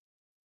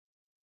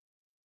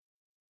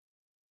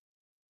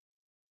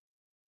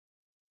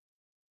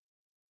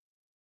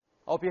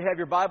I hope you have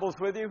your Bibles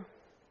with you.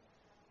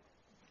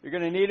 You're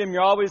going to need them.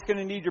 You're always going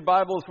to need your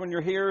Bibles when you're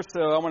here,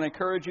 so I want to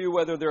encourage you,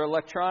 whether they're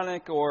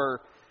electronic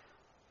or,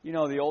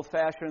 the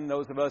old-fashioned,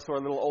 those of us who are a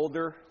little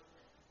older.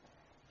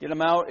 Get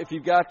them out. If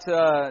you've got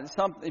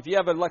if you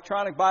have an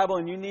electronic Bible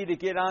and you need to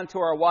get onto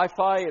our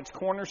Wi-Fi, it's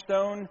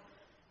Cornerstone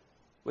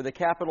with a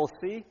capital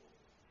C.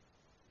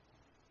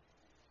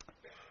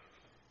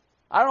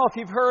 I don't know if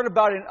you've heard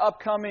about an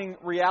upcoming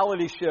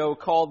reality show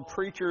called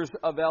Preachers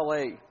of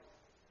L.A.,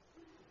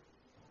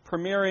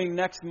 premiering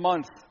next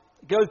month.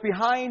 It goes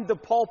behind the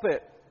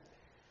pulpit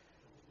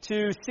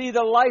to see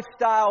the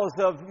lifestyles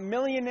of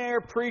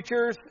millionaire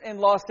preachers in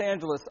Los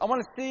Angeles. I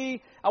want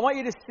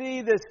you to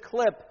see this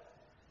clip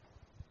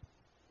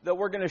that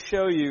we're going to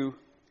show you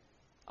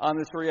on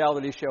this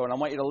reality show, and I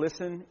want you to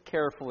listen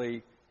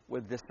carefully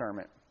with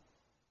discernment.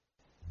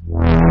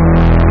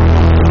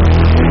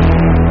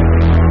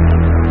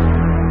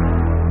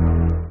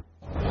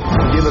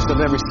 Forgive us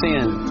of every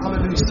sin,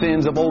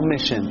 sins of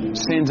omission,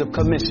 sins of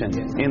commission,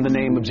 in the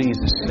name of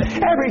Jesus.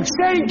 Every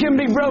chain can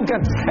be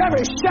broken.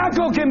 Every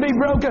shackle can be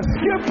broken.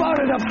 You're part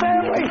of the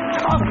family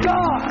of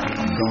God.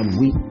 God,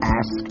 we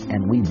ask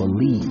and we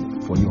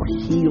believe for your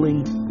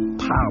healing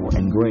power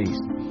and grace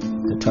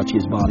to touch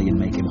his body and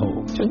make him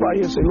whole. Just right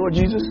here say, Lord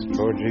Jesus,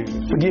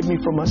 forgive me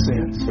for my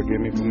sins. Forgive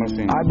me for my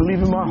sins. I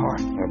believe in my heart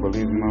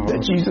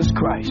that Jesus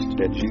Christ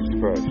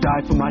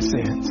died for my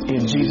sins.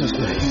 In Jesus'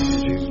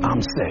 name,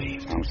 I'm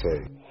saved. I'm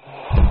saved.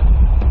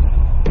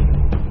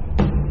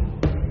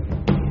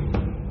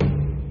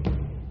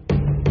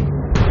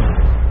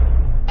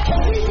 Can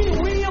we be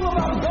real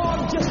about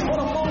God just for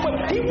a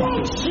moment? He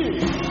wants you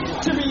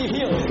to be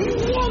healed. He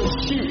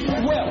wants you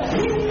well.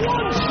 He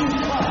wants you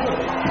prosper.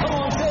 Come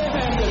on, say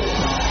amen with it.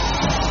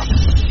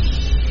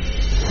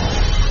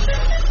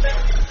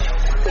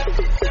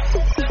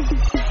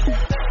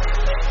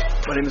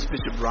 My name is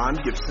Bishop Ron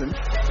Gibson.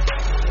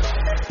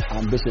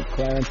 I'm Bishop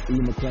Clarence E.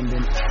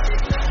 McClendon.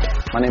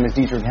 My name is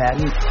Dietrich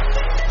Haddon.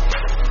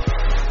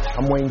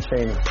 I'm Wayne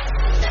Chaney.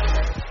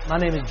 My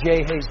name is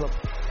Jay Hazlett.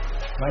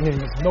 My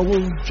name is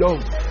Noel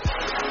Jones.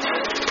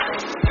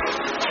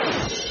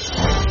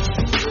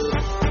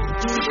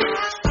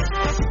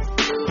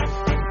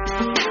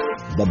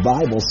 The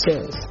Bible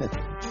says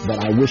that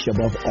I wish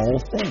above all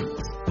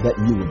things that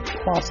you would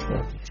prosper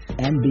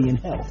and be in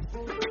health,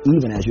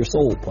 even as your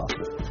soul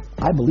prospers.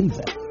 I believe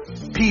that.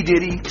 P.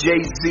 Diddy,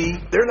 Jay-Z,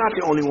 they're not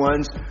the only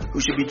ones who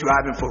should be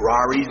driving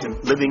Ferraris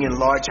and living in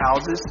large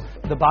houses.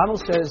 The Bible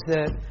says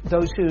that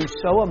those who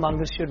sow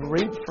among us should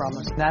reap from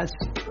us. And that's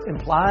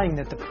implying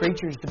that the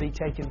preacher's to be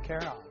taken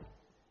care of.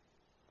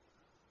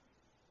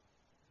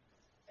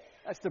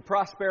 That's the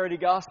prosperity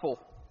gospel.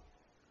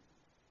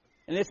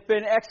 And it's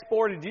been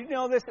exported. Do you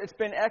know this? It's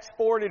been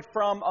exported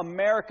from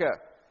America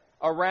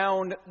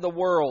around the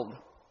world.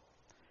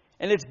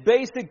 And its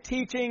basic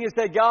teaching is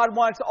that God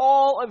wants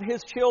all of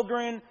His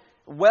children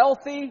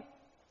wealthy,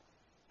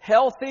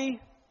 healthy,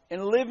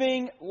 and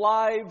living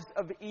lives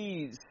of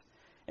ease.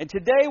 And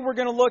today we're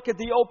going to look at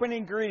the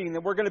opening greeting.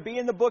 That we're going to be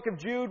in the book of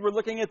Jude. We're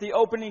looking at the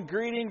opening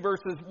greeting,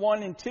 verses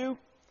 1 and 2.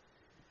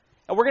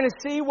 And we're going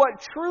to see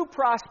what true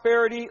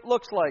prosperity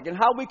looks like and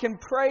how we can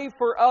pray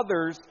for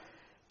others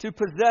to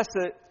possess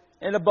it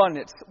in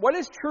abundance. What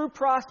is true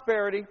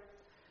prosperity?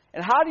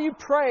 And how do you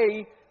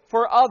pray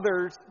for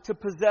others to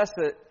possess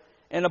it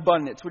in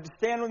abundance? Would you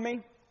stand with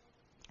me?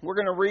 We're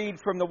going to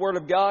read from the Word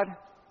of God.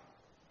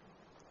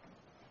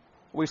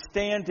 We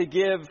stand to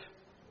give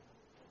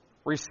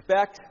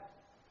respect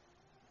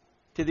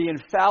to the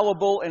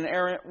infallible and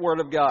inerrant Word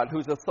of God,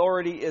 whose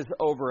authority is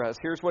over us.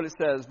 Here's what it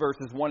says,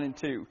 verses 1 and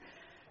 2.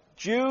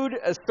 Jude,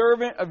 a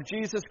servant of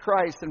Jesus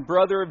Christ and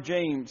brother of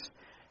James,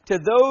 to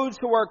those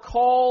who are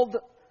called,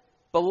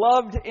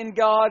 beloved in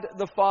God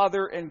the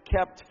Father, and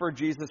kept for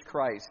Jesus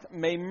Christ,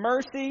 may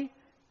mercy,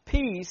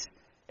 peace,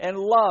 and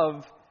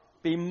love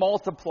be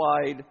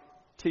multiplied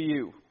to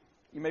you.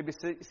 You may be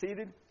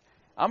seated.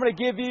 I'm going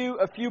to give you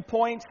a few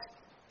points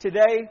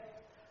today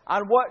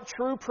on what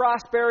true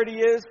prosperity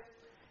is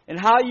and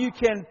how you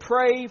can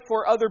pray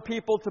for other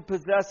people to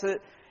possess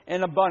it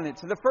in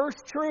abundance. And the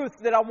first truth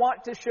that I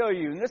want to show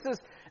you, and this is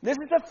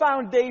the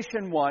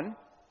foundation one,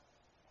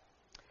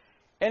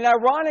 and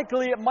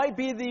ironically it might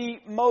be the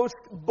most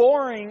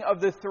boring of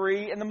the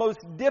three and the most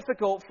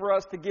difficult for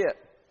us to get.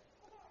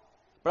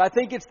 But I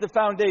think it's the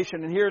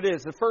foundation, and here it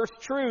is. The first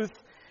truth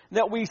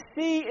that we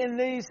see in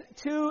these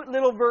two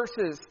little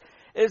verses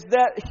is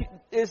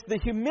the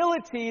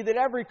humility that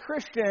every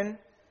Christian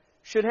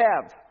should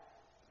have.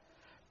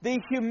 The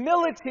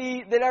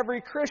humility that every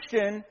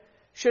Christian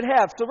should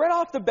have. So right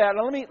off the bat,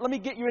 now let me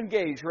get you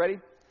engaged. Ready?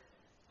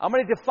 I'm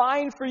going to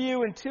define for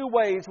you in two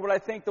ways what I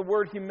think the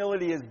word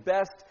humility is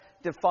best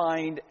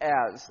defined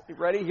as.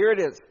 Ready? Here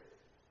it is.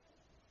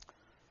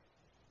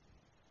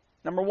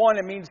 Number one,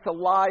 it means to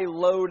lie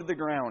low to the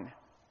ground.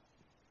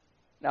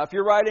 Now, if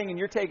you're writing and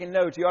you're taking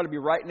notes, you ought to be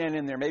writing it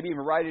in there. Maybe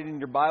even write it in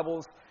your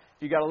Bibles.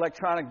 If you've got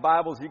electronic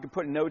Bibles, you can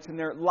put notes in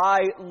there.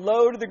 Lie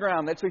low to the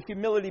ground. That's what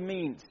humility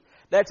means.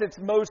 That's its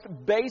most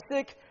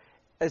basic,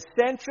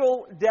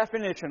 essential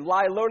definition.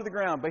 Lie low to the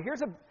ground. But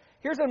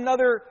Here's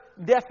another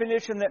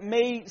definition that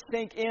may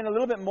sink in a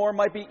little bit more,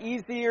 might be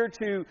easier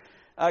to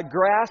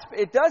grasp.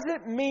 It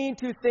doesn't mean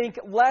to think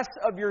less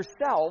of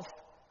yourself,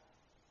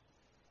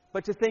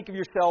 but to think of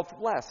yourself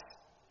less.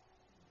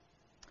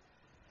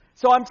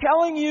 So I'm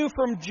telling you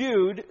from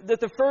Jude that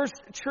the first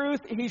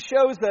truth he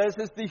shows us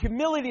is the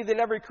humility that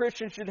every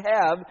Christian should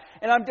have.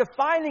 And I'm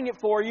defining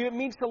it for you. It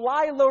means to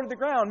lie low to the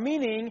ground,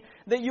 meaning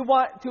that you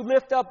want to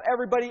lift up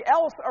everybody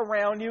else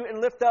around you and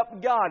lift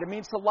up God. It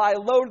means to lie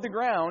low to the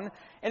ground.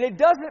 And it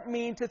doesn't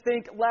mean to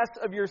think less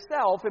of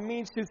yourself. It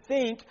means to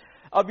think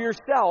of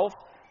yourself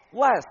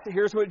less.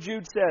 Here's what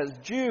Jude says.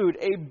 Jude,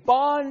 a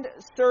bond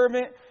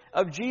servant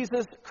of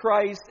Jesus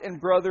Christ and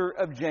brother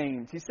of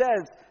James. He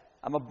says,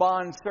 I'm a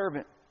bond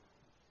servant.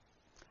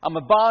 I'm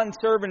a bond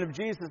servant of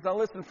Jesus. Now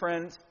listen,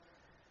 friends.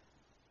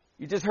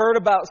 You just heard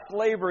about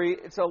slavery.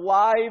 It's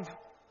alive.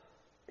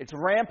 It's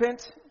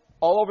rampant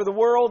all over the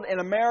world. In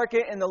America,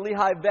 in the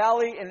Lehigh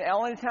Valley, in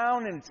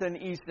Allentown, and it's in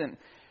Easton.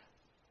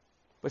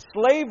 But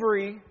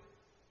slavery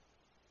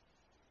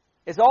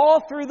is all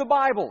through the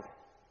Bible.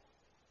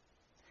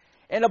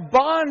 And a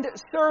bond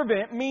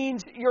servant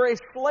means you're a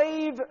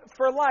slave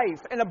for life.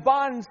 And a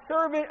bond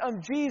servant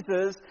of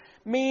Jesus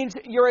means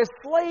you're a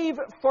slave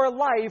for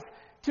life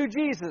to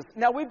Jesus.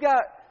 Now, we've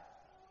got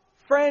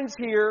friends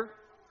here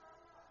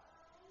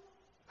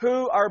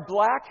who are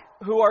black,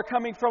 who are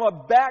coming from a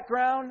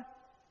background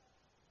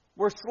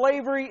where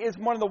slavery is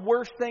one of the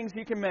worst things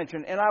you can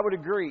mention. And I would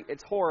agree,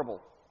 it's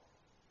horrible.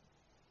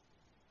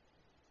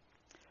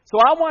 So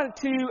I want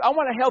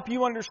to help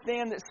you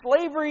understand that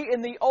slavery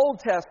in the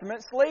Old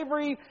Testament,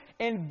 slavery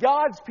in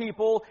God's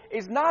people,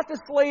 is not the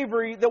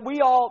slavery that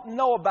we all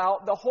know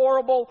about, the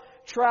horrible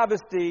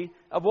travesty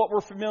of what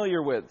we're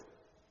familiar with.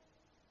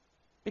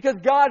 Because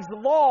God's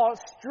law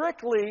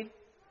strictly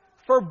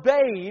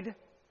forbade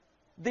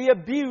the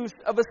abuse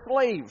of a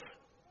slave.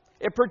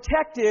 It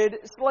protected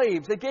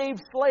slaves. It gave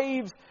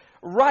slaves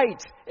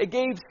rights. It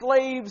gave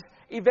slaves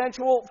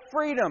eventual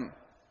freedom.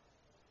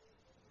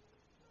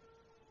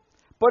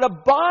 But a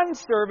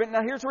bondservant,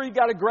 now here's where you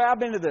got to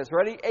grab into this.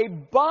 Ready? A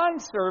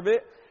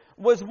bondservant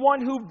was one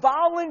who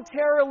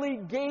voluntarily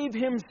gave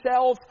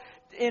himself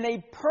in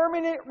a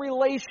permanent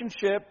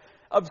relationship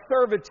of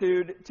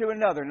servitude to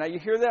another. Now you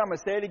hear that? I'm going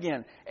to say it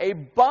again. A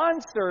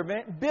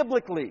bondservant,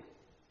 biblically.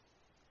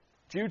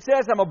 Jude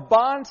says, I'm a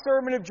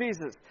bondservant of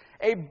Jesus.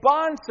 A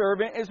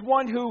bondservant is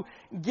one who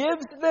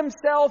gives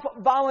themselves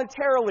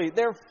voluntarily.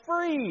 They're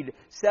freed.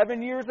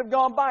 7 years have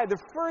gone by. They're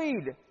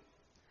freed.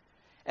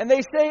 And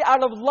they say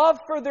out of love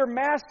for their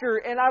master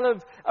and out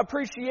of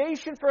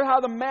appreciation for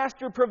how the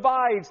master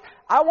provides,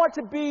 I want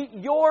to be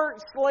your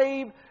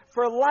slave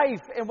for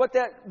life. And what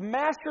that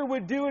master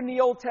would do in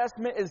the Old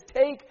Testament is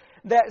take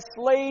that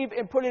slave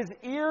and put his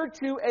ear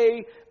to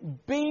a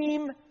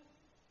beam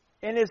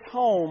in his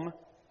home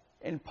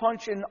and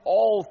punch an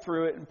awl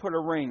through it and put a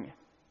ring.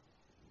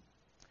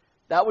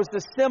 That was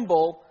the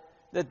symbol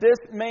that this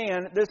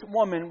man, this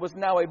woman, was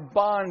now a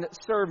bond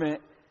servant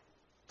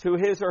to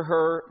his or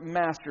her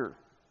master.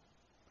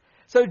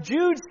 So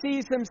Jude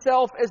sees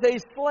himself as a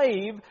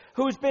slave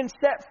who's been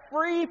set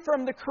free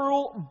from the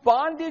cruel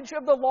bondage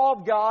of the law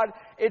of God.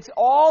 It's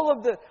all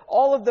of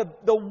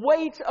the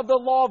weight of the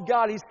law of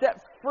God. He's set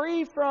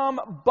free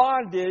from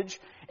bondage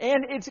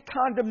and its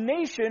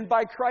condemnation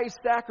by Christ's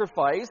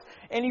sacrifice.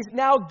 And he's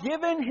now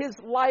given his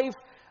life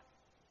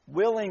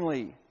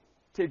willingly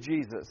to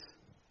Jesus.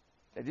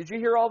 Now, did you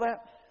hear all that?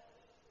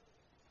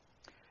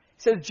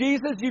 He says,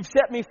 Jesus, you've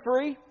set me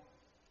free.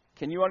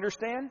 Can you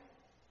understand?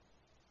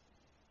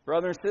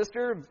 Brother and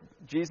sister,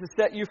 Jesus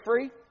set you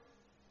free.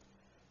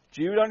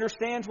 Jude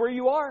understands where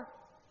you are.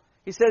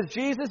 He says,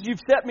 Jesus,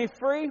 you've set me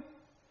free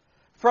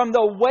from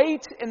the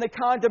weight and the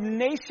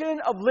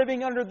condemnation of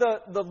living under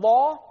the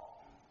law.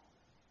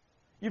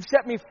 You've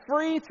set me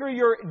free through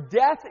your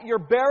death, your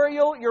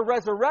burial, your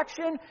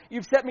resurrection.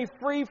 You've set me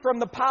free from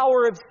the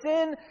power of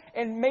sin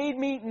and made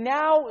me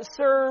now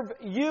serve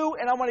you.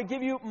 And I want to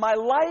give you my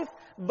life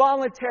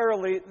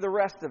voluntarily, the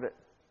rest of it.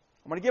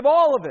 I want to give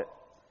all of it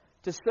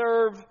to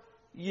serve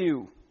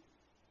you.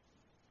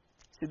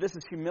 See, this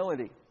is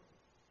humility.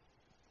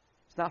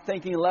 It's not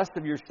thinking less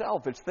of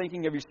yourself. It's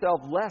thinking of yourself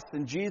less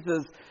and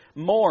Jesus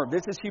more.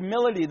 This is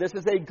humility. This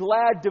is a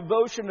glad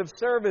devotion of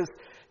service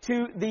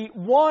to the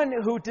one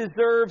who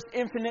deserves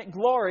infinite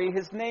glory.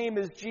 His name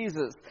is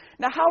Jesus.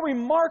 Now, how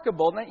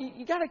remarkable. Now,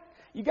 you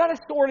got to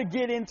sort of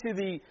get into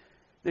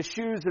the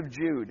shoes of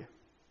Jude.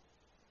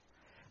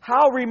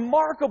 How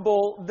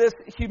remarkable this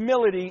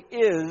humility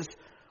is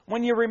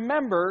when you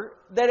remember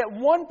that at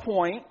one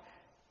point,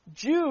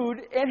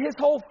 Jude and his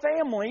whole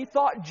family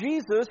thought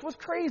Jesus was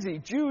crazy.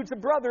 Jude's a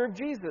brother of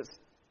Jesus.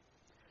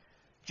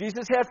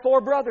 Jesus had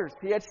 4 brothers.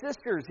 He had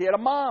sisters. He had a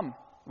mom.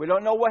 We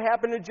don't know what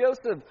happened to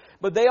Joseph.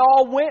 But they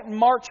all went in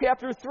Mark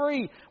chapter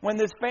 3. When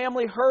this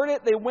family heard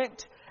it, they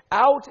went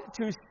out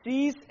to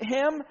seize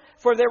him,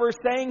 for they were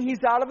saying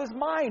he's out of his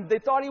mind. They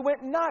thought he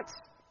went nuts.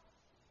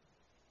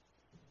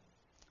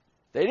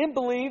 They didn't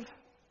believe.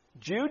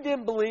 Jude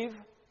didn't believe.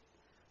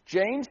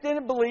 James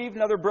didn't believe,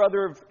 another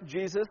brother of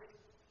Jesus.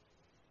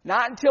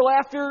 Not until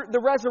after the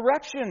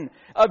resurrection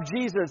of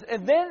Jesus.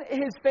 And then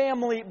his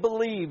family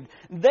believed.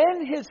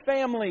 Then his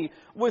family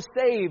was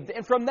saved.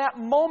 And from that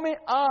moment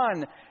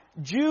on,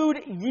 Jude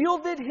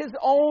yielded his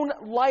own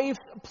life's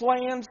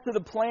plans to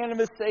the plan of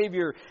his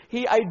Savior.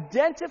 He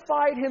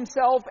identified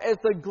himself as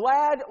the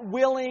glad,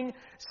 willing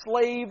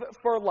slave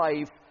for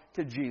life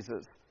to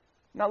Jesus.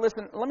 Now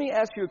listen, let me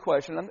ask you a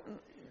question.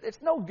 It's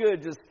no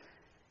good just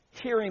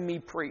hearing me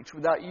preach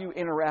without you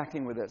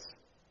interacting with this.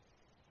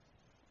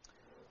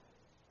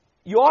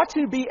 You ought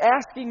to be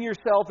asking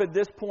yourself at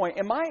this point,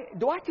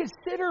 do I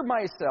consider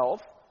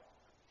myself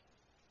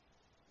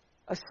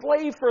a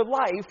slave for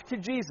life to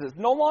Jesus,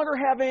 no longer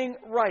having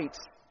rights?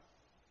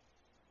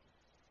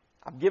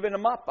 I've given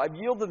them up. I've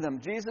yielded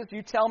them. Jesus,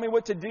 you tell me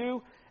what to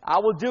do, I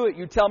will do it.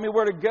 You tell me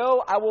where to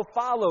go, I will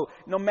follow.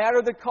 No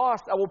matter the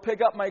cost, I will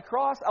pick up my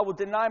cross, I will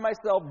deny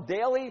myself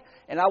daily,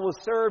 and I will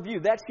serve you.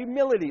 That's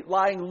humility,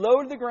 lying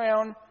low to the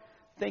ground,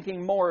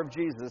 thinking more of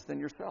Jesus than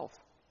yourself.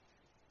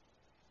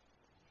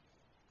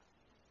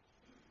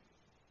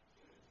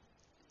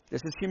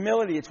 This is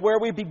humility. It's where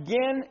we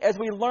begin as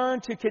we learn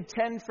to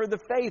contend for the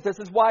faith. This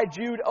is why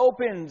Jude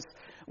opens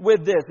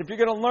with this. If you're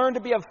going to learn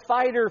to be a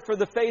fighter for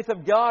the faith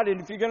of God,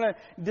 and if you're going to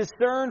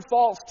discern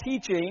false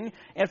teaching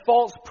and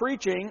false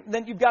preaching,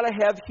 then you've got to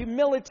have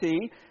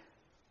humility.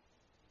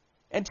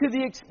 And to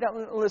the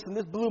extent, listen,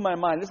 this blew my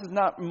mind. This is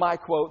not my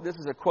quote. This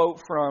is a quote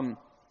from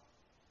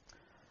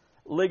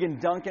Ligon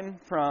Duncan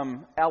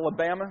from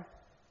Alabama,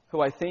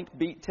 who I think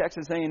beat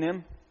Texas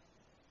A&M.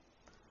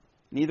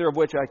 Neither of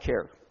which I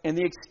care. And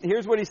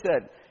here's what he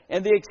said.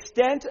 And the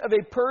extent of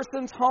a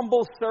person's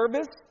humble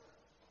service,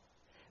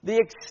 the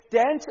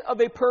extent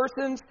of a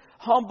person's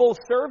humble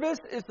service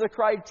is the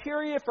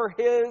criteria for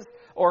his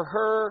or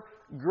her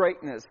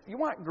greatness. You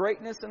want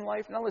greatness in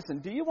life? Now listen,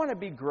 do you want to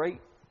be great?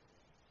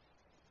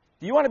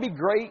 Do you want to be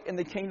great in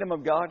the kingdom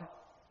of God?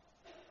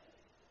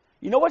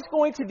 You know what's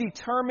going to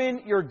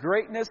determine your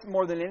greatness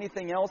more than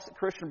anything else,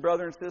 Christian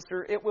brother and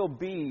sister? It will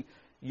be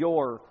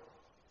your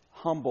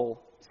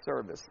humble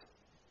service.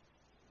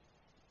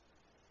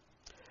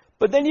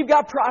 But then you've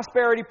got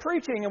prosperity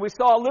preaching, and we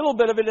saw a little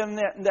bit of it in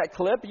that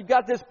clip. You've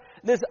got this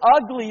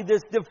ugly,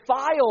 this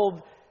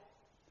defiled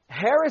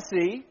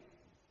heresy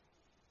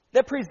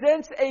that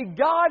presents a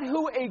God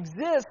who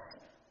exists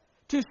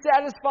to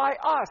satisfy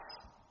us.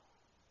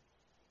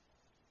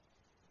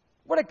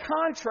 What a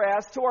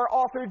contrast to our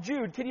author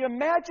Jude. Can you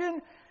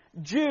imagine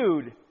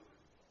Jude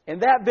in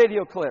that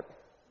video clip?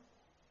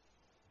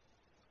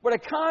 What a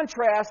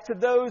contrast to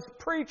those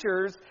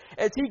preachers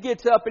as he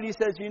gets up and he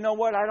says, you know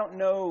what, I don't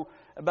know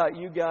about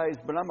you guys,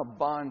 but I'm a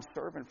bond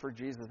servant for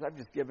Jesus. I've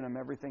just given him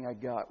everything I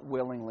got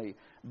willingly,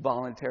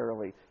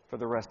 voluntarily for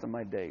the rest of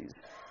my days.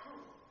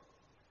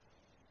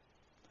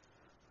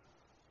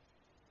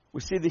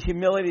 We see the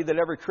humility that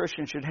every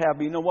Christian should have.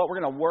 But you know what? We're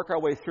going to work our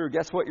way through.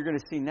 Guess what you're going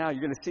to see now?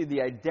 You're going to see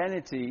the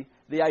identity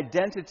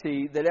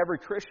that every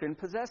Christian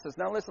possesses.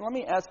 Now listen, let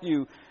me ask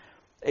you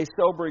a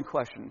sobering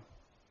question.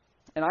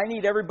 And I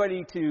need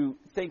everybody to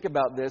think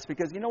about this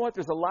because you know what?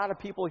 There's a lot of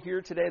people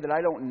here today that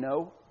I don't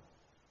know.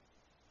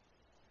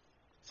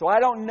 So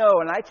I don't know,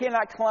 and I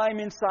cannot climb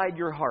inside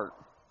your heart.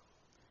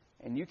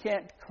 And you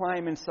can't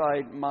climb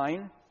inside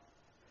mine.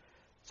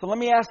 So let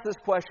me ask this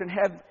question.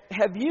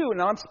 Have you,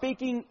 and I'm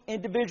speaking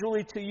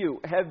individually to you,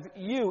 have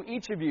you,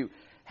 each of you,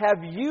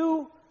 have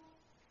you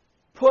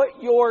put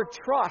your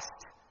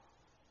trust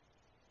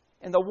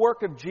in the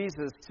work of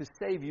Jesus to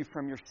save you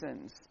from your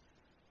sins?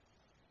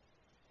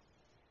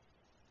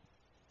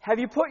 Have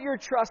you put your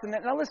trust in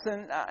that? Now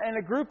listen, in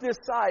a group this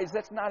size,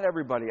 that's not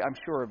everybody, I'm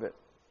sure of it.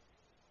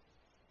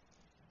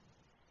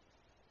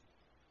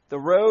 The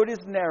road is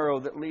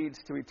narrow that leads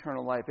to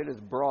eternal life. It is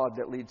broad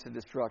that leads to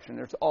destruction.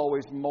 There's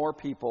always more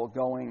people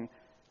going,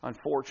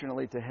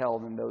 unfortunately, to hell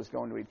than those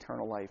going to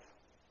eternal life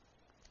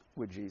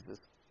with Jesus.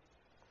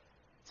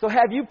 So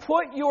have you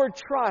put your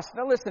trust?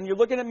 Now listen, you're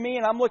looking at me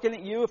and I'm looking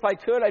at you. If I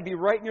could, I'd be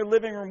right in your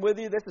living room with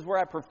you. This is where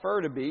I prefer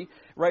to be,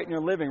 right in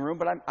your living room,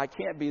 but I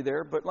can't be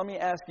there. But let me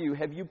ask you,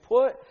 have you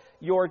put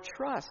your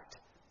trust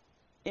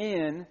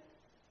in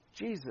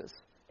Jesus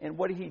and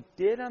what he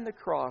did on the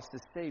cross to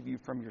save you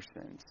from your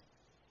sins?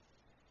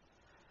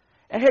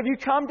 And have you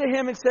come to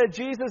him and said,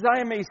 Jesus,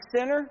 I am a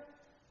sinner,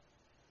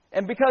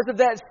 and because of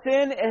that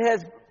sin, it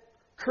has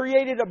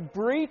created a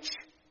breach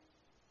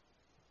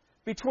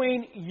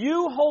between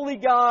you, holy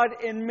God,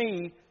 and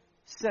me,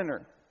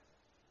 sinner.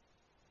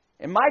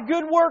 And my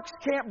good works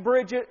can't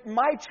bridge it.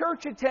 My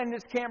church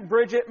attendance can't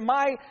bridge it.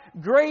 My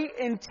great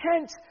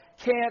intent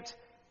can't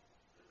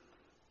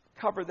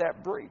cover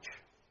that breach.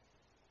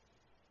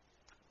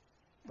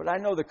 But I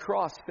know the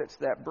cross fits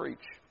that breach.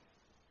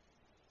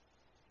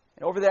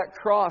 And over that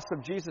cross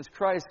of Jesus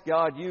Christ,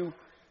 God, you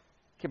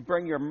can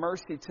bring your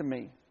mercy to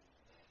me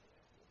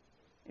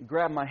and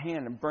grab my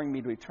hand and bring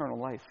me to eternal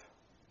life.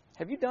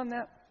 Have you done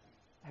that?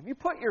 Have you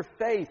put your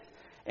faith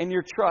and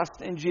your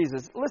trust in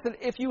Jesus. Listen,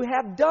 if you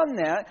have done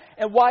that,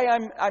 and why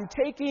I'm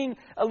taking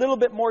a little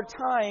bit more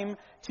time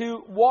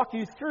to walk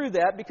you through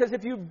that, because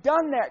if you've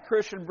done that,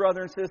 Christian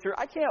brother and sister,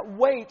 I can't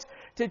wait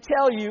to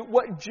tell you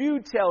what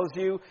Jude tells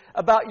you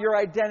about your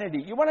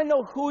identity. You want to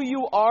know who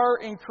you are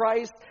in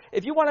Christ?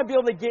 If you want to be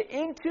able to get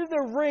into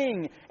the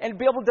ring and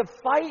be able to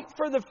fight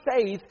for the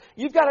faith,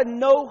 you've got to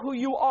know who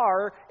you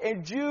are,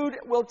 and Jude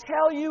will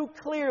tell you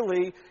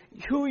clearly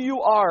who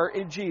you are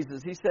in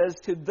Jesus. He says,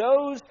 to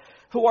those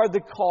who are the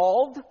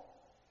called,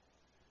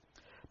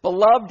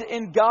 beloved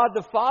in God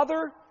the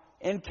Father,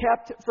 and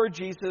kept for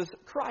Jesus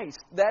Christ.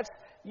 That's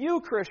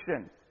you,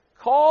 Christian.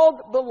 Called,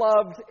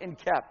 beloved, and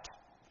kept.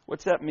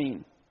 What's that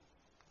mean?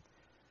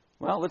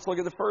 Well, let's look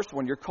at the first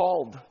one. You're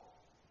called.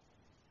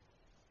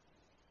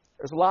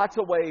 There's lots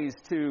of ways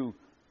to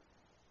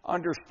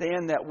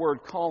understand that word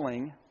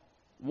calling.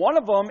 One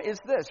of them is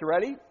this,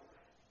 ready?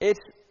 It's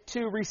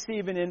to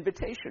receive an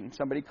invitation.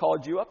 Somebody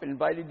called you up and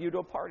invited you to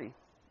a party.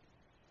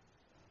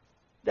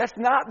 That's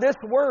not this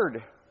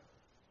word.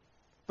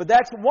 But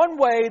that's one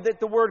way that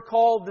the word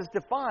called is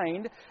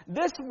defined.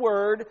 This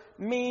word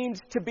means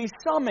to be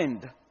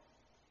summoned.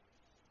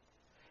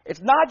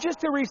 It's not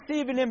just to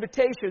receive an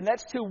invitation.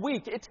 That's too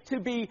weak. It's to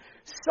be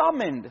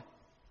summoned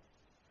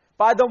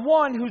by the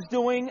one who's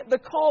doing the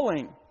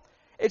calling.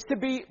 It's to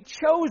be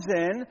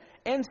chosen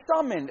and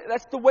summoned.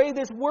 That's the way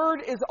this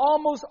word is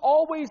almost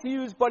always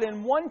used, but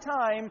in one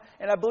time,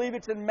 and I believe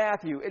it's in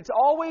Matthew. It's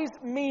always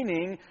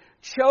meaning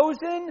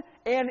chosen,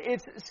 and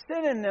its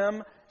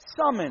synonym,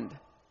 summoned.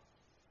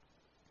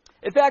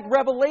 In fact,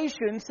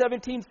 Revelation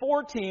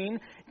 17:14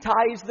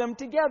 ties them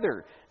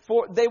together.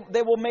 For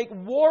they will make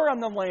war on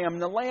the Lamb,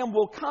 and the Lamb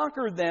will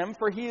conquer them,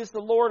 for he is the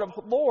Lord of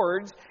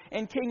lords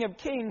and King of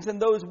kings, and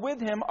those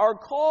with him are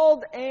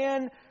called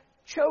and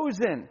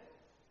chosen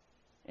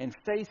and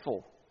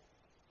faithful.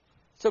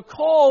 So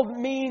called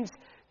means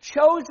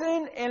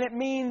chosen, and it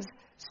means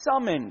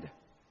summoned.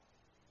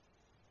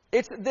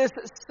 It's this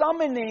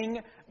summoning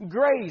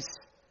grace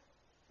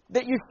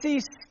that you see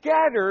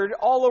scattered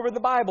all over the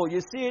Bible. You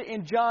see it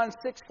in John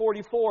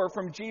 6:44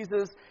 from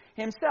Jesus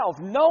himself.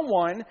 No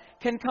one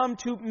can come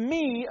to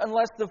me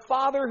unless the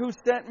Father who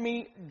sent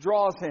me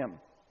draws him,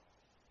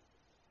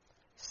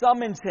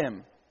 summons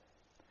him,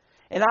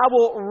 and I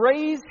will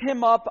raise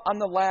him up on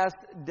the last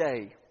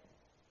day.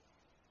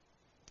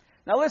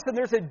 Now listen,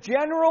 there's a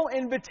general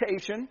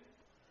invitation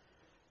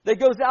that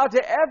goes out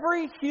to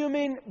every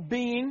human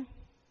being,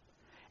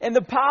 and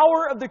the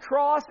power of the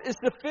cross is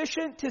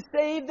sufficient to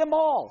save them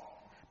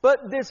all.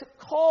 But this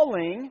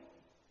calling,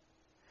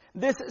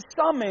 this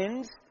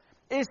summons,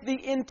 is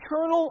the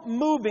internal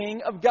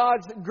moving of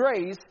God's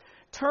grace,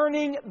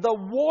 turning the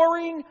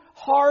warring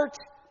heart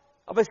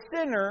of a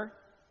sinner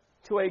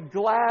to a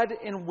glad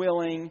and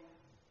willing,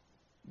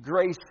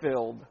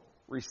 grace-filled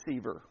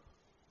receiver.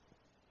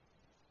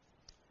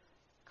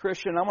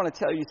 Christian, I want to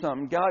tell you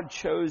something. God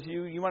chose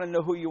you. You want to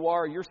know who you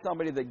are? You're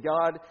somebody that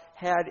God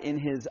had in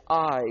His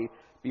eye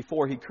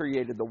before He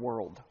created the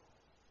world.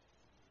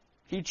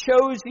 He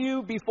chose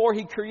you before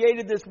He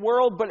created this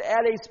world, but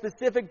at a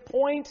specific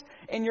point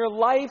in your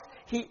life,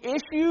 He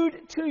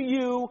issued to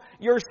you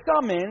your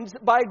summons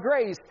by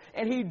grace,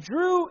 and He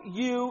drew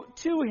you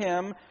to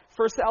Him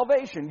for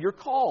salvation. You're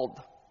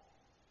called.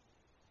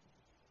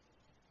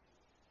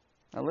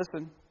 Now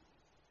listen,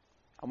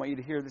 I want you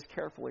to hear this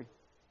carefully.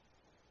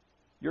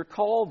 You're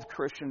called,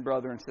 Christian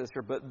brother and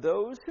sister, but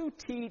those who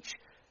teach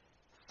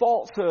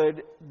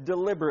falsehood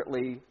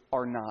deliberately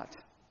are not.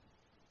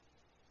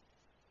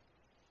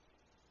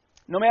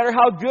 No matter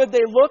how good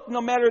they look, no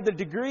matter the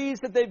degrees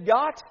that they've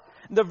got,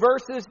 the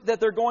verses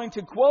that they're going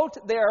to quote,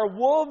 they are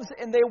wolves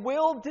and they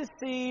will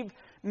deceive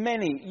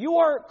many. You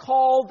are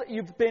called,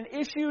 you've been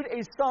issued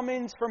a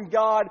summons from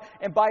God,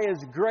 and by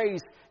His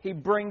grace, He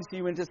brings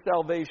you into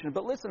salvation.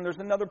 But listen, there's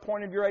another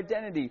point of your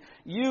identity.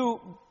 You,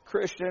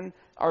 Christian,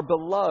 are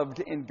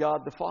beloved in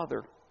God the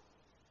Father.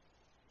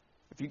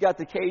 If you got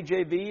the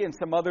KJV and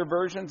some other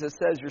versions, it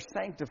says you're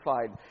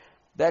sanctified.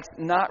 That's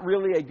not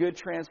really a good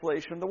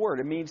translation of the word.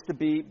 It means to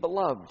be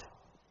beloved.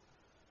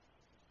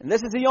 And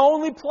this is the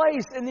only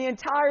place in the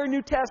entire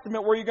New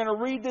Testament where you're going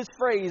to read this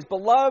phrase,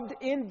 beloved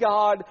in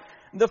God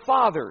the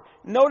Father.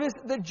 Notice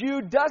that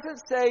Jude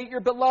doesn't say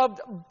you're beloved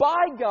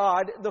by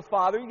God the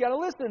Father. You got to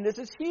listen. This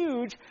is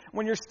huge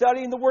when you're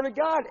studying the Word of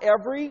God.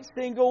 Every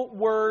single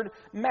word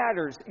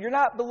matters. You're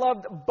not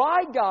beloved by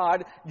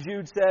God,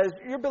 Jude says.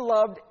 You're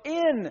beloved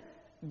in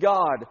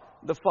God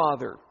the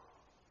Father.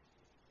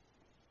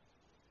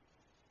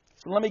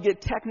 So let me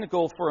get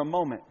technical for a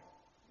moment.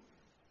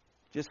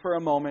 Just for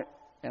a moment.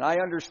 And I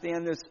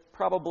understand this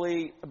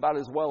probably about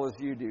as well as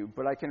you do,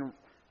 but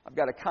I've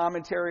got a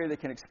commentary that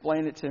can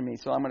explain it to me,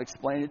 so I'm going to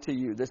explain it to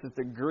you. This is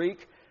the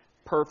Greek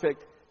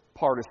perfect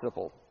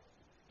participle.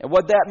 And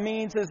what that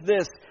means is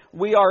this: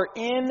 we are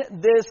in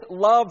this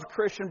love,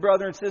 Christian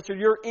brother and sister.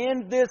 You're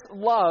in this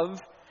love.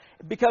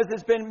 because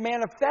it's been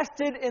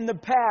manifested in the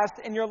past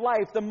in your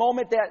life, the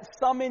moment that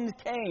summons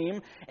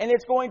came, and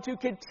it's going to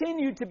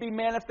continue to be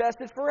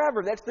manifested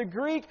forever. That's the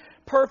Greek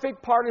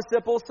perfect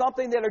participle.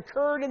 Something that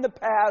occurred in the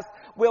past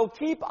will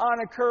keep on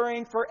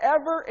occurring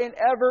forever and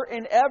ever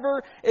and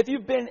ever. If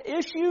you've been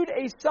issued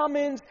a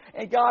summons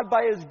and God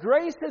by His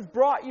grace has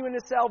brought you into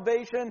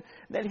salvation,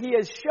 then He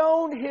has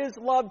shown His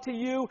love to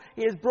you.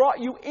 He has brought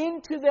you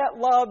into that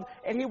love,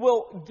 and He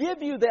will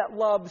give you that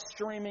love,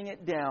 streaming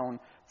it down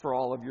for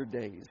all of your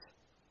days.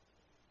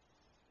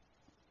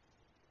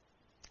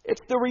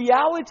 It's the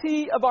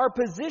reality of our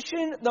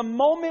position the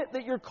moment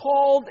that you're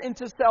called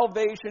into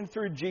salvation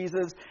through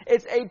Jesus.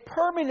 It's a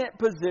permanent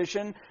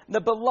position, the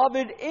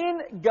beloved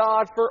in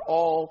God for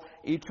all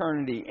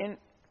eternity. And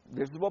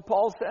this is what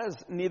Paul says: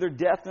 neither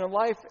death nor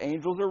life,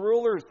 angels or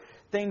rulers,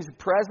 things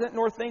present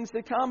nor things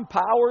to come,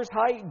 powers,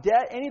 height,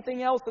 debt,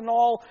 anything else in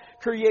all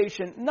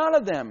creation, none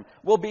of them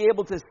will be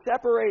able to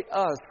separate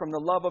us from the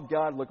love of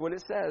God. Look what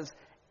it says: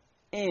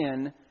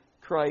 in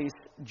Christ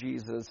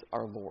Jesus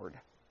our Lord.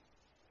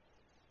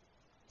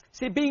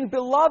 See, being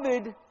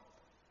beloved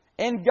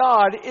in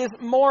God is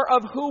more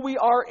of who we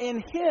are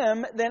in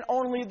Him than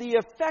only the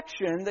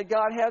affection that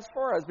God has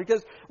for us.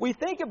 Because we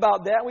think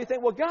about that and we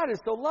think, well, God is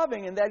so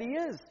loving, and that He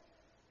is.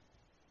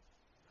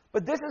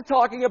 But this is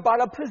talking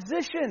about a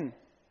position.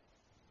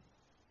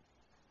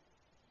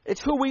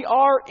 It's who we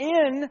are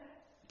in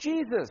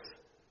Jesus.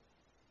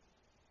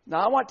 Now,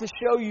 I want to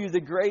show you the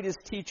greatest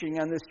teaching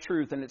on this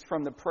truth, and it's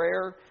from the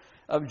prayer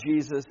of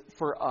Jesus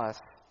for us.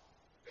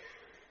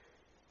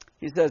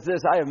 He says this: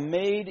 I have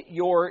made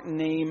your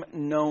name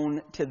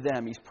known to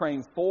them. He's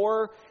praying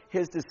for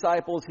His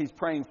disciples. He's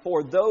praying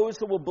for those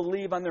who will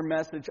believe on their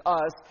message,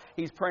 us.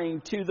 He's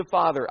praying to the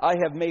Father. I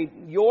have made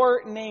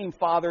your name,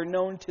 Father,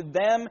 known to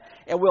them,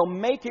 and will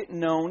make it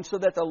known, so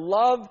that the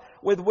love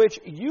with which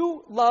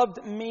you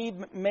loved me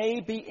may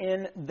be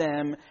in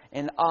them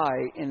and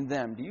I in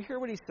them. Do you hear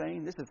what he's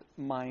saying? This is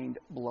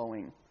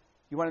mind-blowing.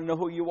 You want to know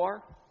who you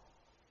are?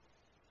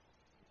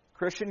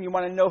 Christian, you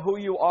want to know who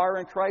you are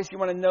in Christ? You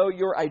want to know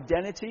your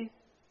identity?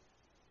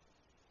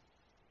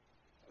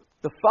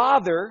 The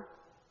Father,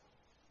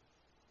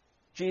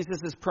 Jesus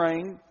is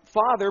praying,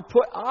 Father,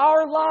 put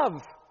our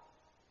love,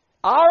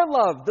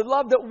 the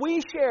love that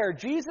we share,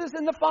 Jesus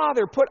and the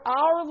Father, put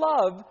our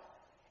love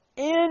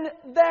in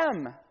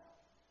them.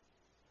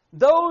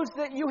 Those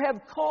that you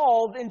have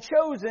called and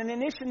chosen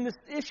and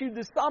issued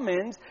the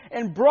summons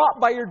and brought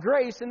by your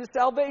grace into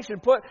salvation.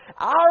 Put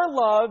our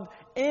love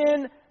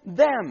in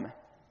them.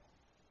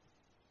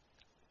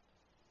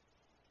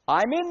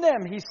 I'm in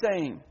them, he's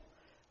saying.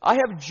 I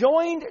have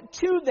joined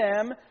to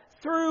them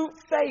through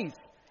faith,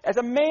 as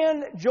a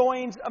man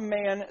joins a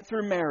man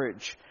through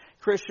marriage.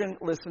 Christian,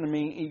 listen to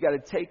me. You got to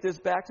take this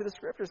back to the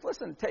Scriptures.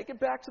 Listen, take it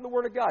back to the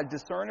Word of God.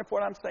 Discern if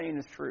what I'm saying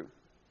is true.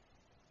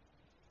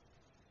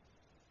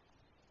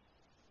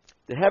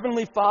 The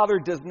Heavenly Father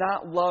does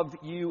not love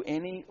you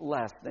any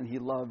less than He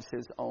loves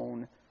His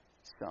own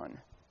Son.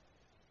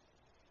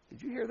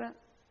 Did you hear that?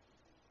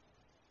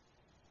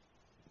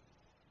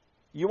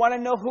 You want to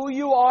know who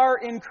you are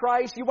in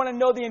Christ? You want to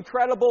know the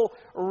incredible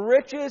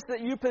riches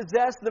that you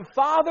possess? The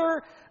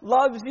Father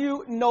loves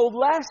you no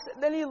less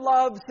than He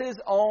loves His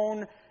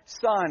own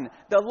Son.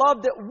 The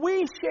love that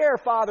we share,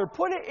 Father,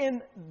 put it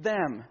in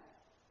them.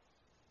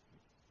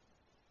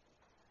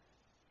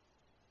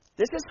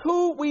 This is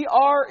who we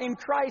are in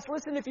Christ.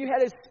 Listen, if you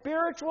had a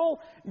spiritual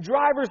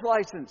driver's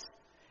license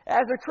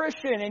as a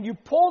Christian and you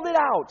pulled it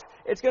out,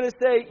 it's going to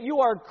say you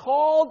are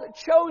called,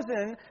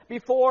 chosen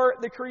before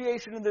the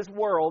creation of this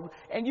world,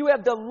 and you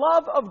have the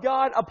love of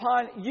God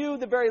upon you,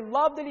 the very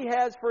love that He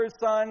has for His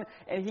Son,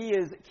 and He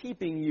is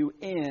keeping you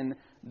in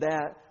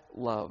that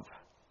love.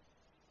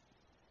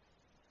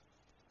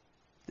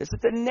 This is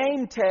the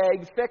name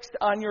tag fixed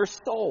on your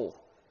soul.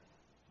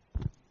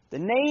 The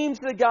names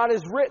that God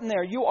has written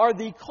there. You are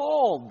the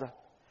called.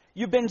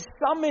 You've been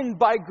summoned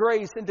by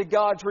grace into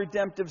God's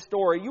redemptive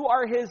story. You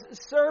are His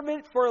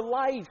servant for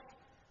life.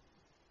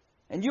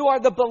 And you are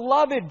the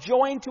beloved,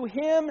 joined to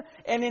Him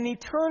in an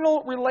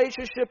eternal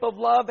relationship of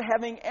love,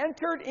 having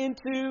entered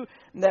into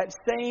that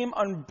same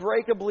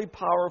unbreakably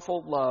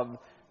powerful love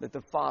that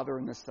the Father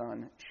and the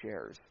Son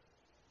shares.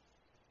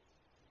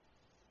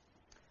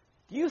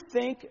 Do you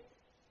think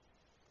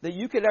that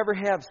you could ever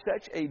have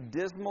such a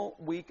dismal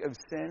week of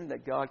sin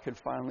that God could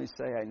finally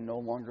say, I no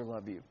longer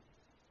love you?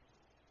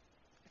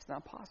 It's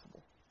not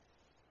possible.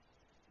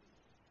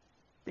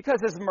 Because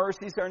His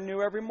mercies are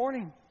new every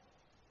morning.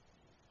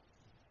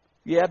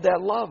 You have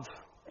that love.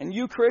 And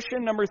you,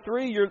 Christian, number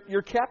 3,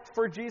 you're kept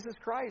for Jesus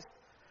Christ.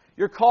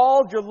 You're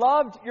called, you're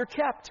loved, you're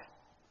kept.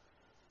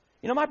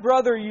 You know, my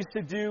brother used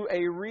to do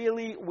a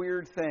really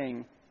weird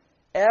thing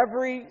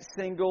every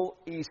single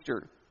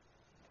Easter.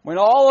 When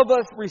all of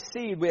us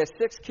received, we had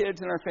 6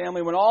 kids in our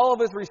family, when all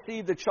of us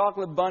received the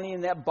chocolate bunny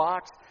in that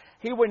box,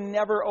 he would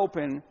never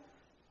open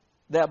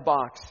that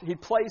box.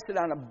 He'd place it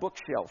on a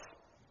bookshelf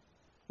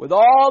with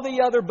all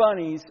the other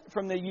bunnies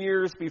from the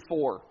years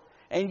before.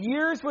 And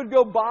years would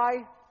go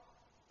by,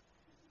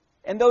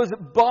 And those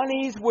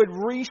bunnies would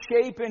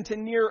reshape into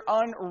near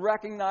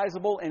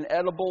unrecognizable and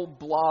edible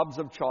blobs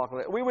of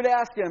chocolate. We would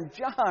ask him,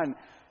 John,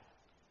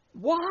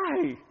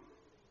 why?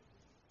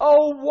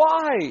 Oh,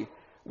 why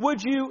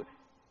would you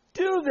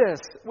do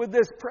this with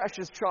this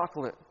precious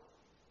chocolate?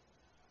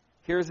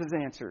 Here's his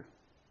answer.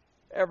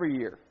 Every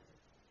year,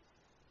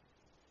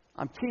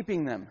 I'm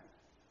keeping them.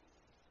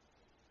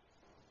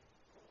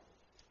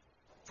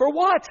 For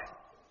what?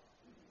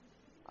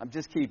 I'm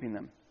just keeping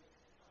them.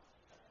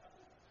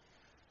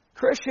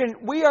 Christian,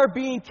 we are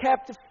being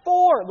kept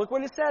for, look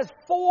what it says,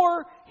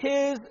 for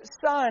His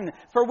Son.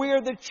 For we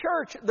are the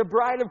church, the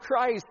bride of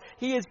Christ.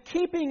 He is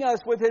keeping us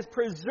with His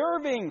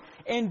preserving,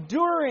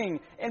 enduring,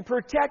 and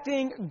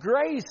protecting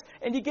grace.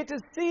 And you get to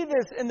see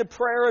this in the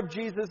prayer of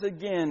Jesus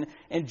again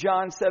in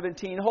John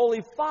 17.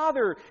 Holy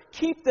Father,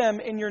 keep them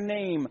in your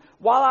name.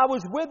 While I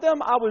was with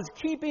them, I was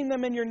keeping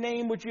them in your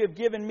name which you have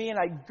given me, and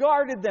I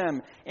guarded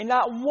them. And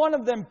not one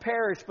of them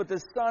perished, but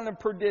the son of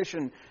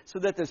perdition, so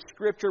that the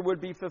Scripture would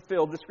be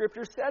fulfilled. The Scripture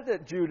said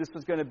that Judas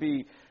was going to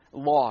be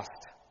lost.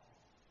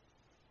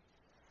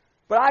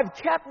 But I've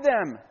kept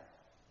them.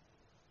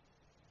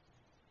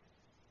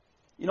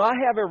 You know, I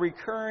have a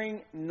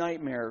recurring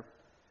nightmare.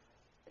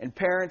 And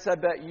parents, I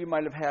bet you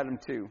might have had them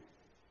too.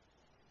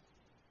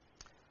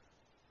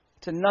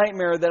 It's a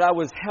nightmare that I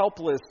was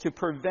helpless to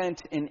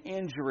prevent an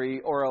injury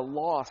or a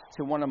loss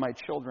to one of my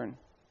children.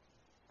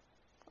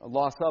 A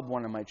loss of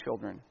one of my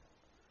children.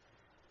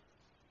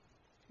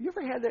 You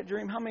ever had that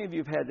dream? How many of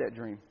you have had that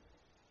dream?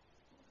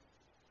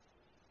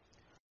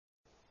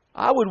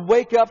 I would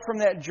wake up from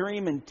that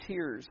dream in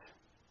tears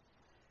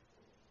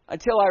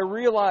until I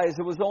realized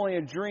it was only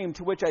a dream,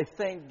 to which I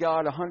thanked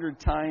God 100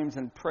 times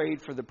and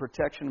prayed for the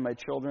protection of my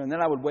children. And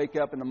then I would wake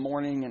up in the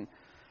morning and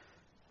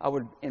I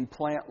would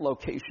implant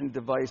location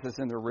devices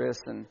in their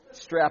wrists and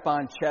strap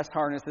on chest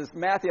harnesses.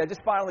 Matthew, I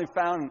just finally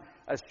found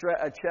a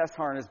chest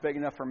harness big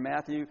enough for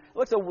Matthew.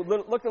 Looked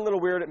a little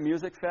weird at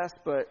Music Fest,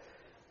 but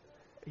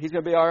he's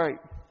going to be all right.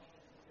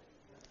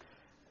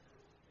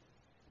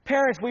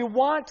 Parents, we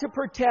want to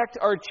protect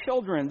our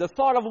children. The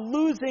thought of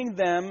losing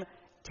them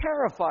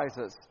terrifies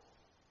us.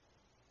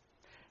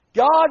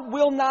 God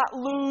will not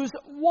lose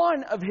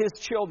one of His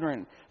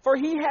children, for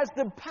He has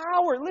the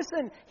power.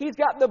 Listen, He's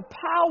got the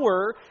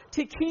power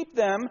to keep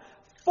them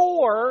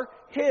for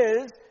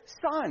His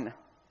Son.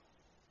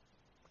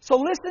 So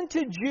listen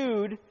to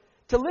Jude,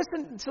 to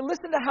listen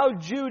to how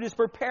Jude is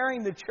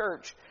preparing the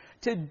church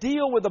to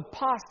deal with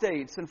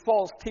apostates and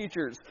false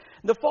teachers.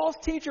 The false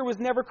teacher was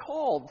never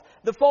called.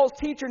 The false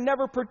teacher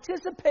never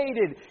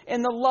participated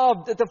in the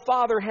love that the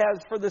Father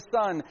has for the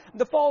Son.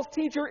 The false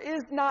teacher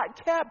is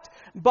not kept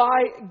by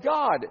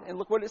God. And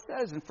look what it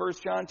says in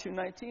 1 John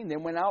 2:19. They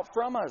went out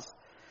from us,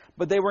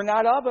 but they were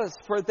not of us.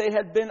 For if they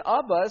had been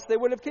of us, they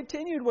would have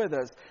continued with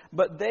us.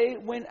 But they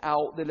went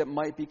out that it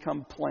might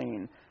become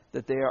plain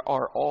that they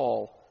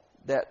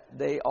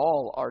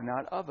all are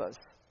not of us.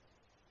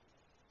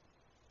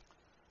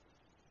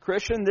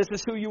 Christian, this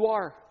is who you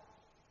are.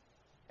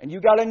 And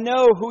you got to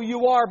know who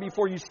you are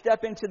before you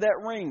step into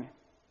that ring.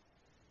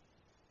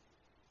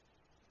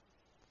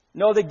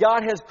 Know that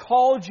God has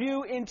called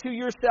you into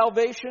your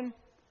salvation.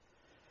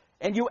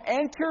 And you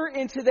enter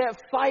into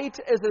that fight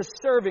as a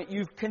servant.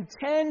 You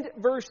contend,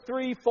 verse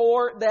 3,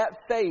 for that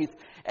faith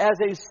as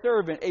a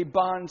servant, a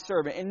bond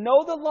servant. And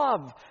know the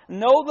love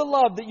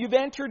that you've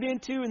entered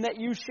into and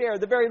that you share.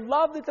 The very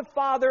love that the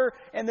Father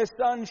and the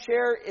Son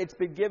share, it's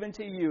been given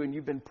to you and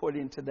you've been put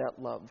into that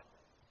love.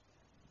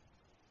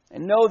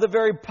 And know the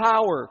very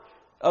power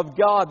of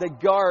God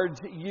that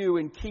guards you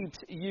and keeps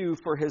you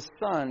for His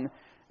Son,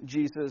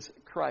 Jesus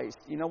Christ.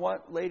 You know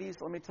what, ladies?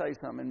 Let me tell you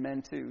something, and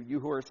men too, you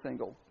who are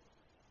single.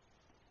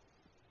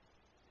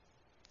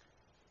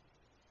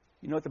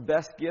 You know what the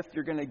best gift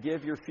you're going to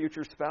give your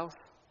future spouse?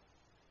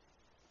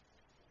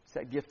 It's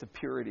that gift of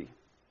purity.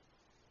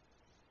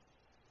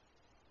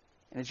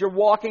 And as you're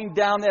walking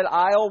down that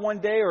aisle one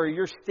day, or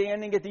you're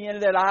standing at the end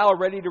of that aisle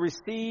ready to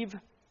receive,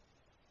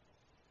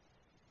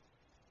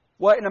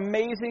 what an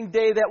amazing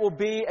day that will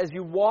be as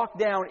you walk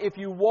down. If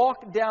you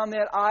walk down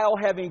that aisle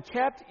having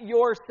kept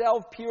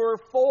yourself pure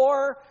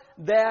for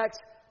that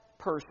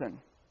person.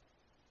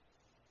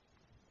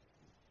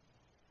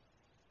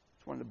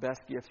 It's one of the best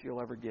gifts you'll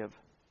ever give.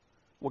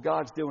 Well,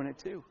 God's doing it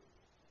too.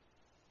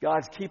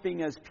 God's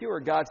keeping us pure.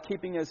 God's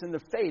keeping us in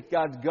the faith.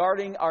 God's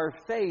guarding our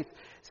faith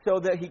so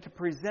that He can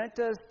present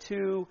us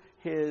to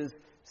His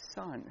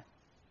Son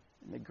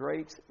in the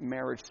great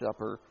marriage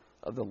supper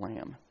of the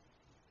Lamb.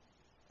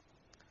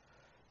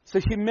 So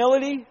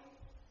humility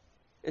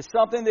is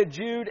something that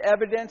Jude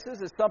evidences.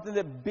 It's something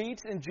that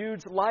beats in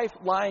Jude's life,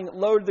 lying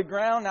low to the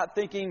ground, not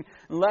thinking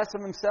less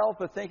of himself,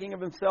 but thinking of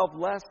himself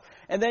less.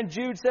 And then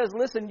Jude says,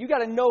 listen, you got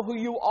to know who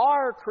you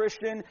are,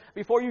 Christian,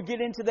 before you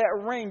get into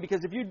that ring.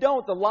 Because if you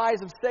don't, the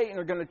lies of Satan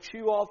are going to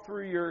chew all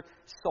through your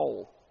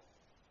soul.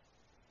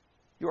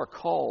 You are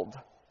called.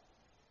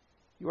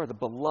 You are the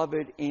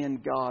beloved in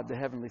God, the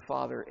Heavenly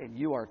Father, and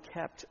you are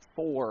kept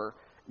for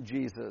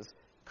Jesus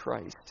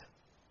Christ.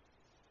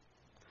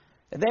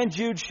 And then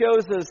Jude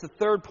shows us, the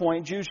third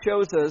point, Jude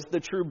shows us the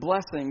true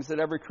blessings that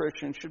every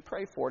Christian should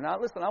pray for. Now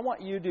listen, I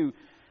want you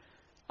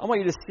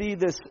to see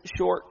this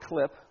short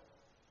clip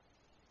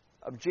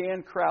of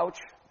Jan Crouch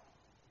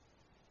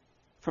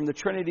from the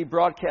Trinity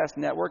Broadcast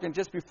Network. And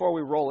just before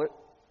we roll it,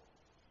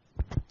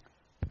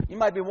 you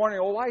might be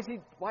wondering, well, why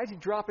is he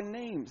dropping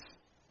names?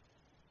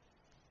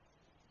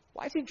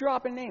 Why is he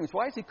dropping names?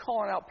 Why is he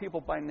calling out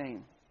people by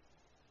name?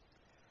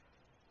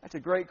 That's a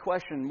great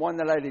question, one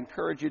that I'd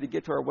encourage you to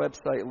get to our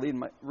website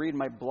and read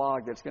my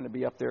blog that's going to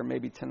be up there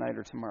maybe tonight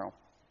or tomorrow.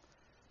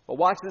 But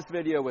watch this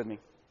video with me.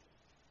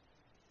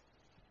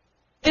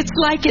 It's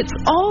like it's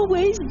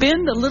always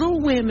been the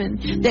little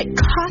women that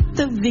caught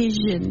the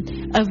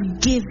vision of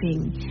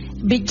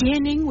giving,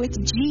 beginning with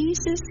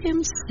Jesus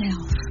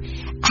himself,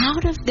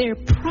 out of their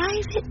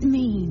private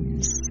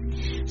means.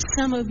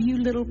 Some of you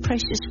little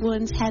precious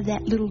ones have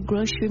that little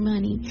grocery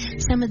money,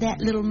 some of that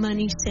little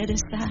money set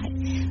aside.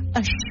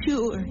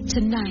 Assure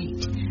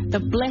tonight the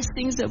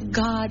blessings of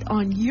God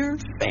on your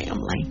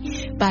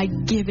family by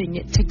giving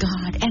it to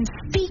God and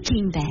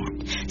speaking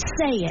that.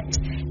 Say it.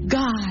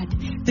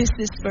 God, this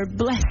is for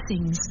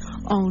blessings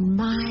on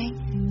my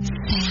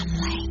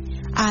family.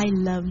 I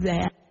love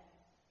that.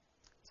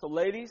 So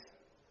ladies,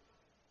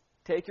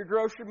 take your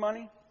grocery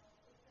money.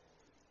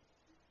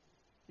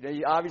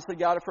 You obviously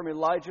got it from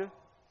Elijah.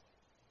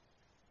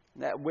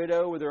 That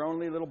widow with her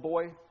only little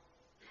boy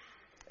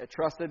that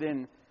trusted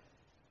in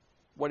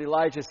what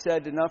Elijah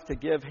said enough to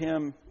give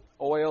him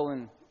oil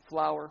and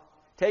flour.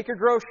 Take your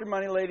grocery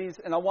money, ladies,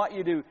 and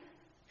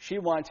she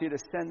wants you to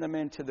send them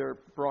into their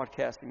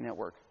broadcasting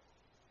network.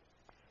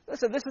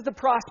 Listen, this is the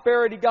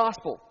prosperity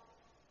gospel.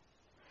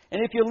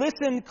 And if you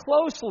listen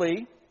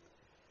closely,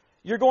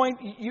 if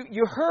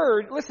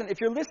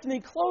you're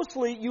listening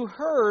closely, you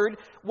heard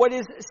what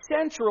is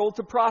central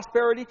to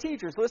prosperity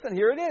teachers. Listen,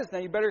 here it is. Now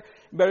you better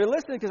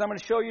listen, because I'm going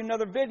to show you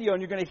another video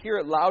and you're going to hear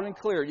it loud and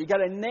clear. You got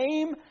to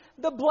name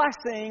the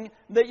blessing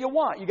that you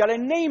want. You got to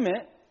name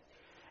it.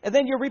 And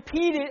then you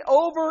repeat it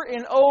over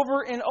and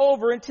over and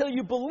over until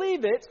you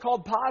believe it. It's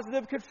called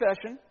positive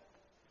confession.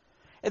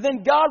 And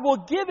then God will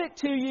give it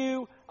to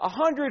you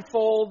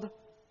 100-fold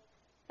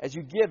as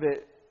you give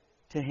it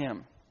to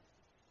Him.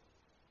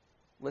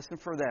 Listen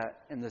for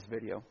that in this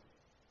video.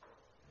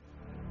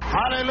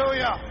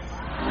 Hallelujah.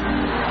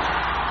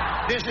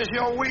 This is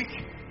your week.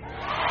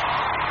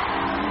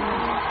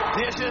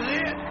 This is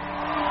it.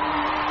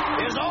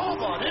 It's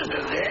over. This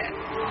is it.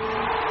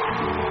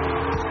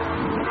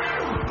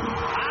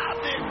 I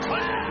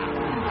declare,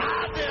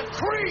 I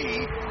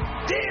decree,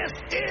 this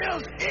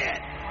is it.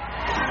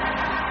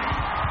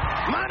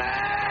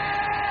 Money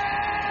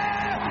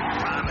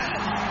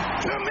promise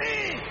to me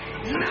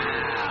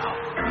now.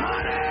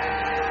 Money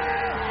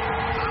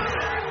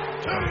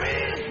to me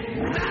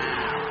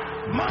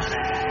now. Money.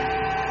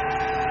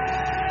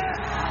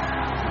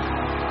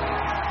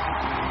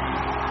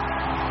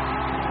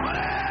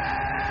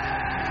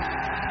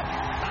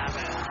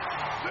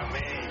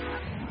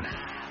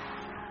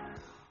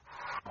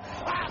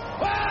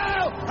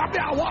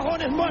 I walk on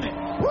this money.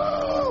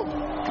 Woo!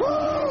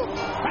 Woo!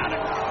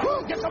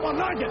 Woo! Get some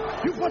anointing.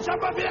 You put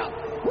something up here.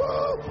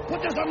 Woo!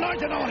 Put this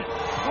anointing on it.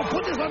 I'll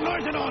put this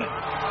anointing on it.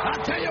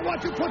 I tell you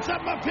what, you put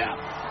something up here.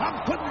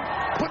 I'm put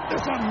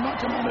this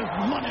anointing on this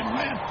money,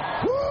 man.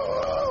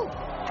 Woo!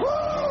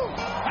 Woo!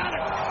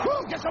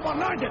 Woo! Get some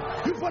anointing.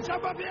 You put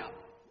something up here.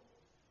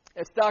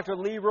 It's Dr.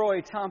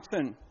 Leroy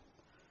Thompson,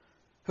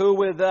 who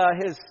with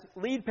his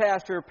lead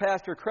pastor,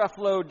 Pastor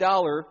Creflo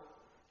Dollar,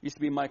 used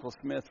to be Michael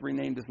Smith,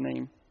 renamed his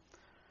name,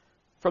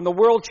 from the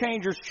World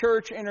Changers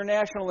Church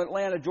International,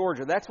 Atlanta,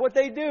 Georgia. That's what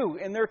they do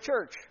in their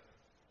church.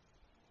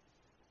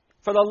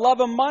 For the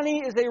love of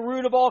money is a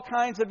root of all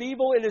kinds of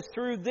evil. It is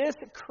through this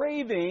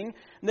craving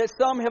that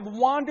some have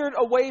wandered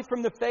away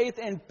from the faith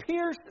and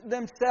pierced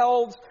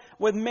themselves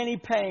with many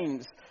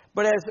pangs.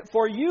 But as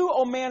for you,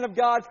 O man of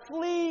God,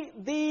 flee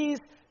these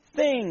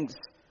things.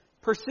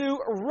 Pursue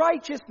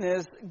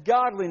righteousness,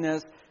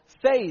 godliness,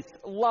 faith,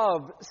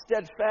 love,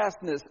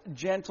 steadfastness,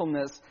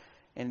 gentleness,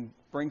 and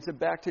brings it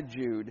back to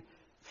Jude.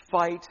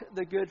 Fight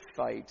the good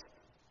fight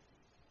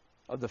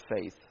of the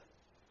faith.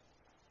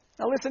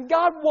 Now listen,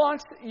 God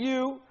wants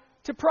you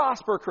to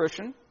prosper,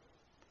 Christian,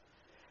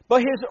 but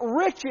His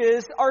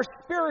riches are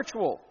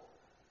spiritual.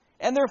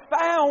 And they're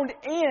found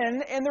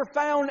in and they're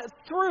found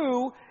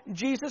through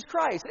Jesus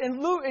Christ.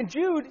 And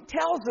Jude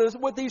tells us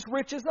what these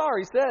riches are.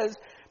 He says,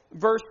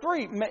 verse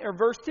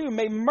 2,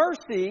 may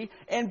mercy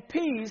and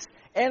peace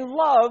and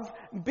love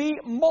be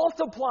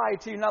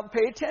multiplied to you. Now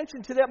pay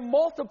attention to that,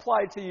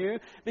 multiplied to you,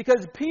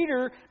 because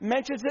Peter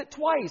mentions it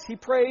twice. He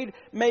prayed,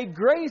 may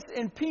grace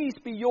and peace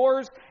be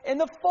yours in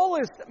the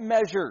fullest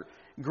measure.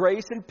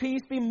 Grace and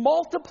peace be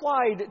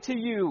multiplied to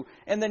you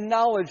in the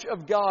knowledge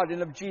of God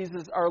and of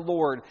Jesus our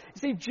Lord. You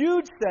see,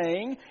 Jude's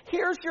saying,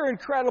 here's your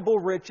incredible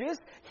riches.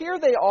 Here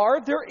they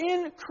are. They're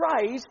in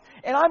Christ.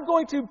 And I'm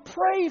going to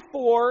pray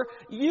for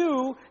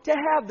you to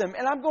have them.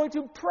 And I'm going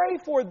to pray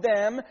for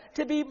them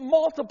to be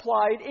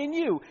multiplied in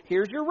you.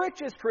 Here's your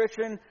riches,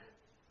 Christian.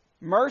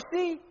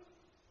 Mercy,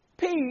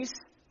 peace,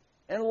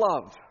 and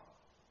love.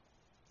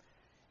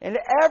 And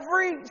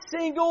every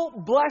single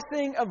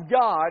blessing of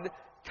God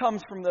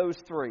comes from those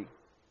three.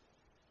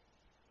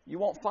 You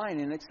won't find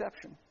an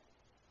exception.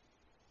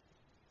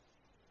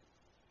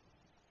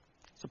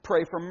 So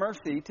pray for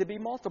mercy to be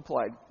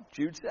multiplied.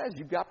 Jude says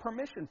you've got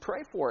permission.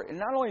 Pray for it. And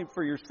not only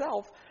for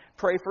yourself,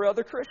 pray for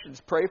other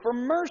Christians. Pray for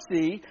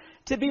mercy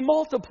to be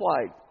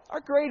multiplied.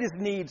 Our greatest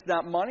need's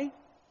not money.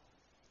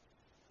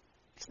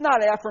 It's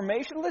not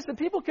affirmation. Listen,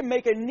 people can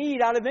make a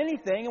need out of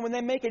anything, and when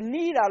they make a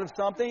need out of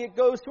something, it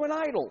goes to an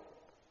idol.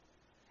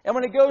 And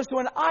when it goes to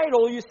an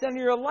idol, you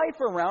center your life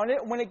around it.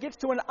 When it gets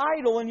to an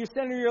idol and you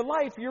center your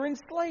life, you're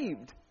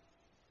enslaved.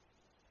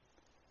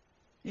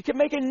 You can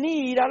make a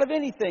need out of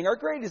anything. Our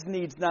greatest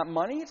need's not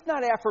money. It's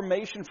not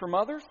affirmation from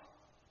others.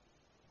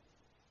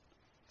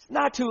 It's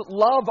not to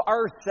love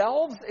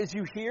ourselves, as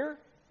you hear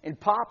in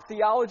pop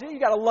theology. You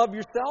got to love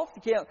yourself.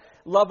 You can't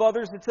love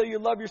others until you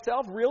love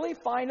yourself. Really?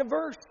 Find a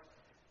verse.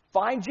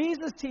 Find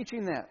Jesus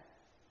teaching that.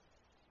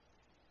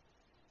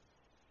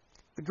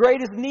 The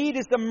greatest need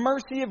is the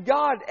mercy of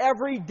God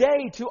every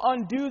day to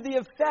undo the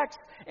effects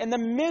and the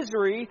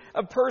misery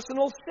of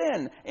personal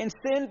sin and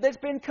sin that's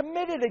been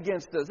committed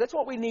against us. That's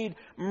what we need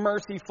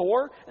mercy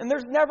for. And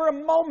there's never a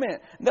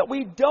moment that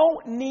we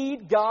don't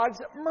need God's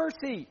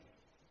mercy.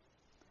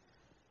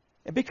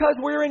 And because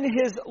we're in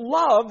His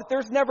love,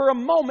 there's never a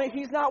moment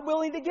He's not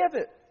willing to give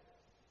it.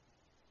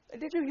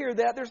 Did you hear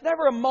that? There's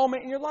never a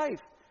moment in your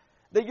life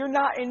that you're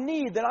not in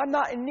need, that I'm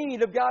not in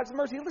need of God's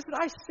mercy. Listen,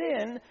 I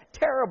sin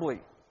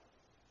terribly.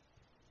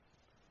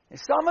 And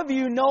some of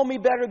you know me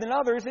better than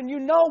others, and you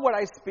know what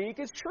I speak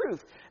is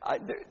truth.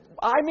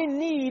 I'm in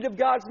need of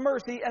God's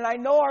mercy, and I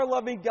know our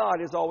loving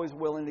God is always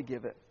willing to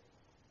give it.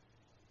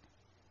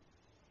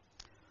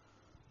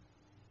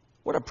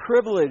 What a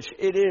privilege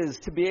it is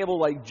to be able,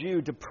 like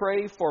Jude, to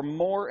pray for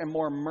more and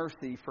more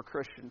mercy for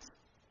Christians.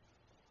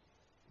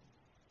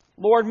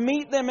 Lord,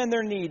 meet them in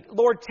their need.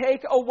 Lord,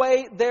 take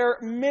away their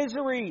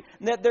misery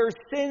that their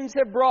sins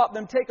have brought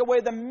them. Take away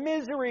the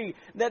misery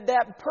that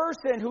that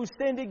person who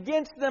sinned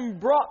against them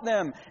brought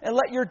them. And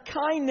let your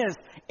kindness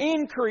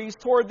increase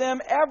toward them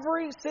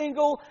every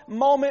single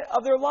moment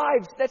of their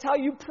lives. That's how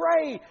you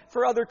pray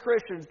for other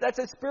Christians. That's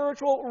a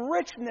spiritual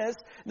richness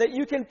that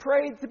you can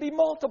pray to be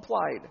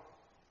multiplied.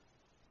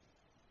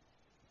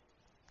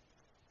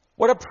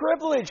 What a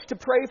privilege to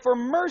pray for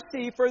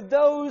mercy for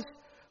those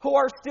who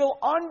are still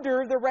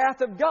under the wrath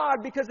of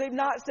God because they've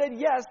not said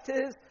yes to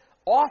His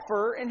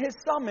offer and His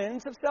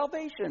summons of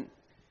salvation.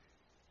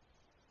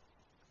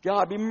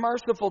 God, be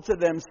merciful to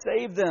them,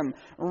 save them,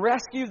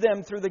 rescue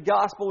them through the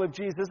gospel of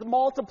Jesus.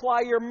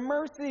 Multiply your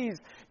mercies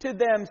to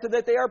them so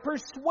that they are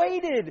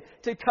persuaded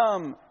to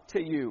come to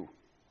you.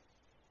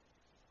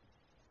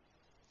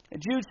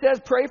 And Jude says,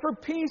 pray for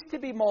peace to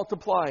be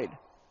multiplied.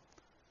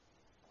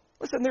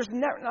 Listen,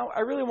 now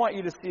I really want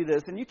you to see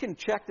this, and you can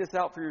check this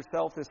out for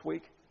yourself this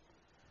week.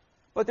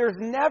 But there's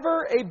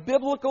never a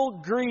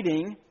biblical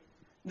greeting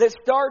that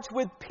starts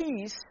with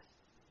peace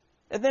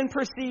and then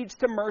proceeds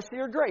to mercy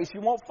or grace.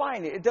 You won't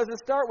find it. It doesn't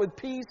start with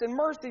peace and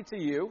mercy to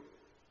you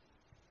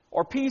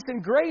or peace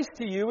and grace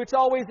to you. It's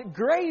always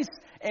grace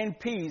and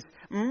peace,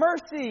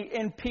 mercy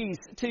and peace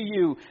to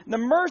you. The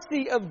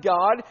mercy of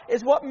God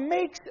is what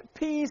makes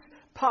peace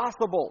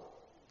possible.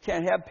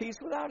 Can't have peace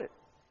without it.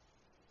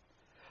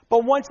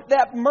 But once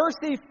that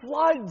mercy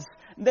floods,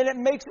 then it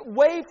makes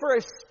way for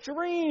a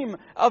stream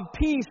of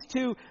peace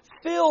to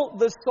fill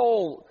the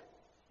soul.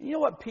 You know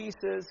what peace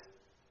is?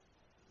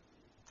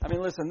 I mean,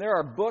 listen, there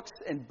are books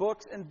and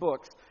books and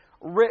books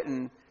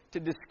written to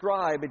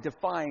describe and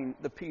define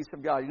the peace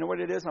of God. You know what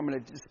it is? I'm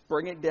going to just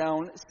bring it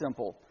down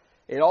simple.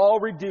 It all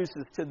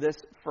reduces to this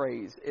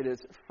phrase. It is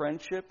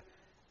friendship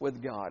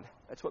with God.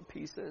 That's what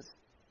peace is.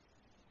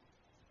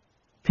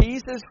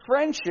 Peace is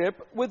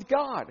friendship with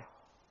God.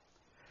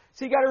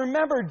 So you got to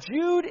remember,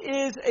 Jude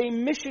is a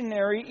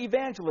missionary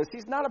evangelist.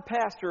 He's not a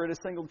pastor at a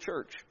single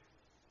church.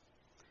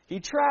 He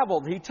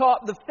traveled. He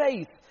taught the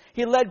faith.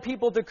 He led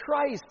people to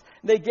Christ.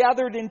 They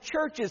gathered in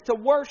churches to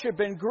worship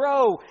and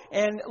grow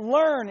and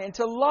learn and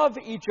to love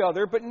each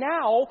other. But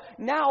now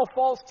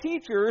false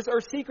teachers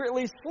are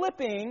secretly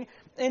slipping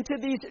into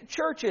these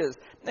churches.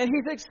 And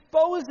he's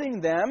exposing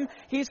them.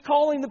 He's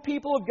calling the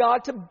people of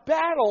God to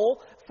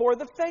battle for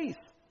the faith.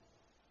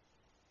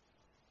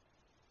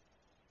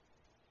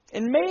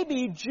 And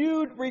maybe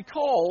Jude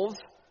recalls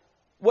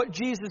what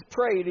Jesus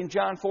prayed in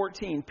John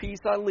 14. Peace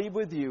I leave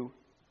with you.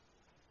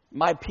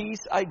 My peace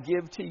I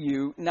give to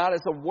you. Not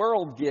as the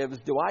world gives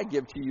do I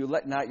give to you.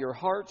 Let not your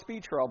hearts be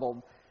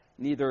troubled.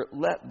 Neither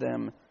let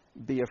them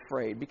be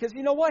afraid. Because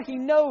you know what? He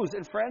knows.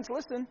 And friends,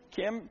 listen.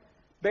 Kim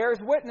bears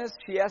witness.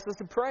 She asked us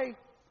to pray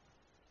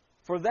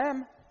for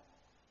them.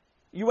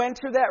 You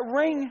enter that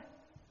ring.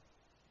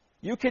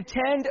 You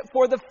contend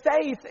for the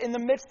faith in the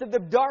midst of the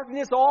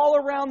darkness all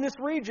around this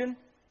region.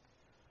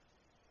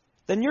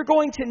 Then you're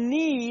going to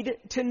need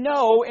to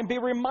know and be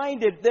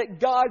reminded that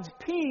God's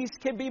peace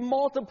can be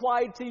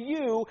multiplied to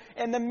you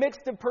in the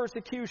midst of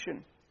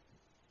persecution.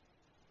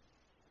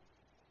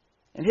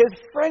 And His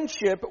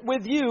friendship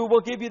with you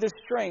will give you the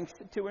strength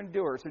to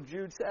endure. So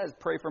Jude says,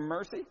 pray for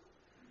mercy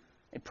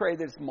and pray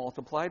that it's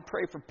multiplied.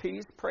 Pray for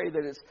peace. Pray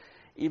that it's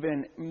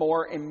even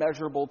more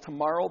immeasurable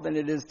tomorrow than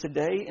it is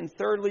today. And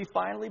thirdly,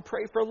 finally,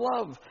 pray for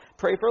love.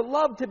 Pray for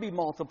love to be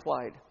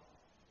multiplied.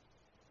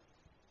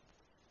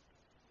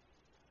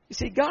 You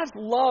see, God's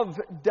love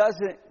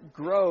doesn't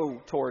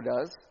grow toward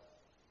us.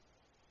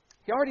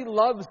 He already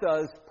loves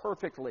us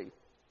perfectly.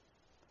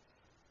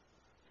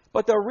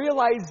 But the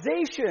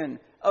realization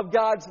of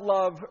God's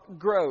love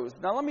grows.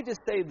 Now, let me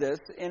just say this,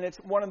 and it's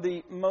one of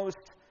the most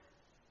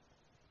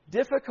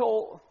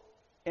difficult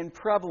and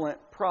prevalent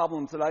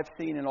problems that I've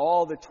seen in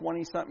all the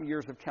 20-something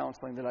years of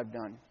counseling that I've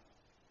done.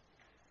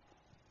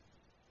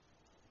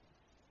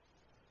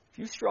 If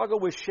you struggle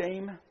with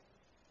shame,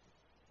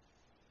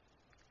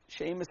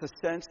 shame is a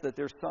sense that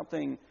there's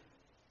something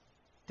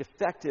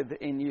defective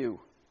in you,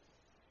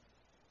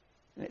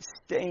 and it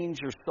stains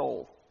your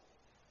soul.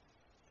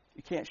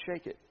 You can't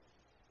shake it,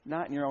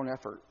 not in your own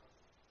effort.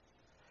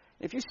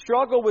 If you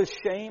struggle with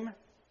shame,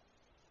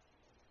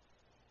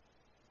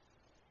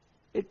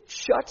 it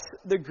shuts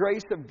the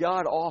grace of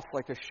God off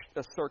like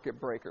a circuit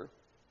breaker.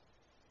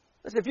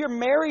 Listen, if you're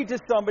married to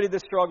somebody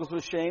that struggles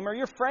with shame, or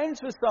you're friends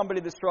with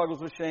somebody that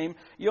struggles with shame,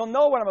 you'll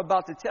know what I'm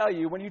about to tell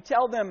you. When you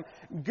tell them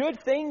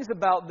good things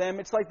about them,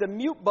 it's like the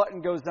mute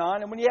button goes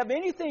on, and when you have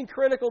anything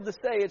critical to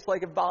say, it's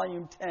like a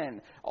volume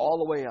 10 all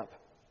the way up.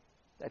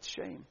 That's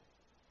shame.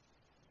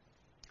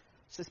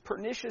 It's this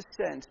pernicious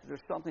sense that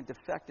there's something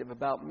defective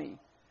about me.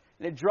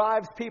 And it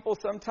drives people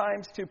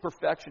sometimes to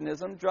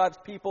perfectionism, drives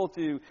people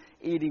to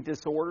eating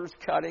disorders,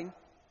 cutting,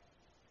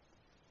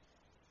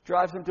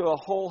 drives them to a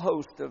whole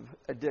host of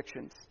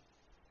addictions.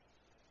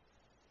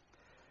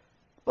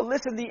 But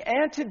listen, the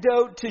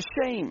antidote to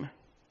shame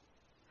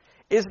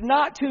is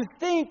not to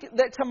think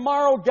that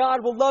tomorrow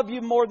God will love you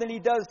more than He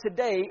does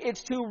today.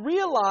 It's to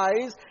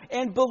realize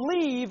and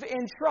believe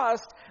and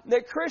trust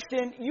that,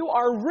 Christian, you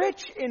are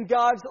rich in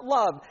God's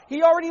love.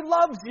 He already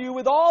loves you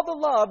with all the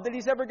love that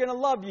He's ever going to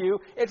love you.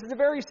 It's the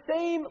very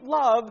same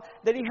love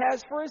that He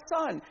has for His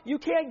Son. You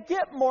can't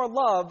get more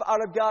love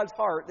out of God's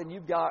heart than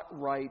you've got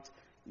right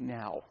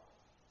now.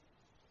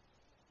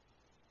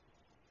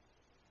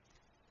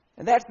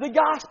 And that's the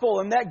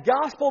gospel, and that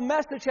gospel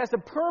message has to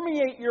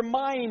permeate your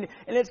mind,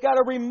 and it's got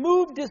to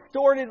remove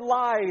distorted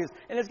lies,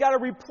 and it's got to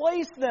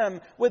replace them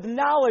with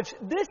knowledge.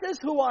 This is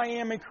who I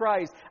am in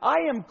Christ. I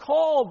am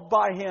called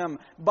by Him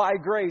by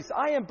grace.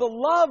 I am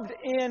beloved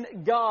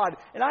in God,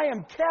 and I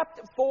am kept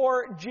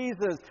for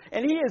Jesus.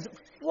 And He is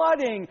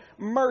flooding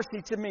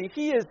mercy to me.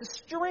 He is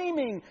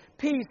streaming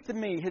peace to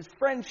me, His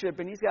friendship,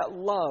 and He's got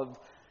love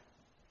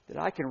that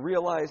I can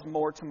realize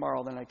more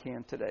tomorrow than I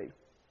can today.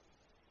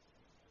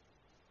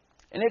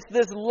 And it's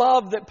this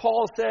love that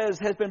Paul says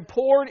has been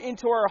poured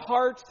into our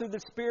hearts through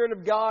the Spirit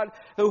of God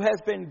who has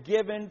been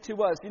given to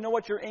us. You know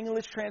what your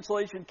English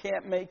translation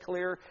can't make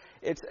clear?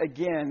 It's,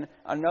 again,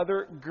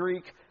 another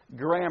Greek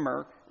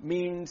grammar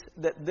means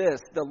that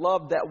the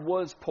love that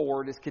was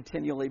poured is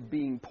continually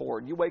being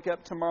poured. You wake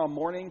up tomorrow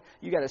morning,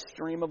 you got a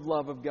stream of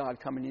love of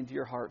God coming into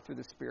your heart through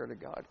the Spirit of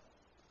God.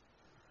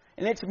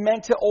 And it's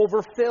meant to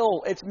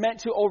overfill. It's meant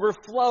to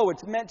overflow.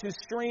 It's meant to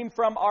stream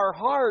from our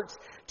hearts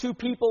to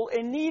people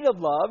in need of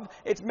love.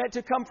 It's meant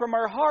to come from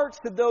our hearts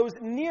to those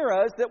near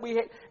us that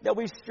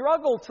we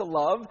struggle to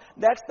love.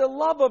 That's the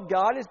love of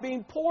God is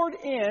being poured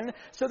in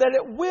so that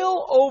it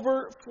will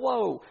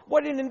overflow.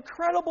 What an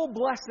incredible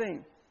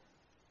blessing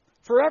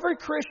for every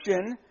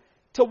Christian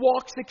to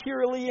walk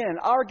securely in.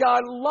 Our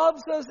God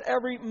loves us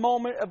every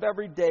moment of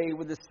every day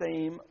with the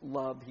same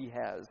love He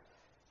has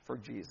for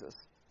Jesus.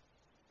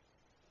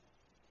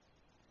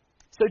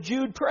 So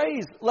Jude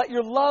prays, let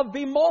your love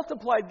be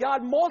multiplied.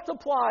 God,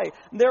 multiply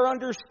their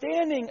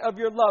understanding of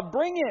your love.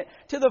 Bring it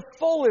to the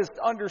fullest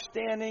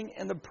understanding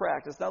and the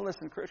practice. Now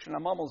listen, Christian,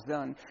 I'm almost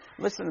done.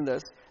 Listen to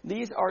this.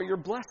 These are your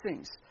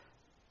blessings.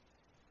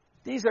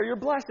 These are your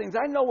blessings.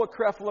 I know what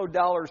Creflo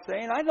Dollar's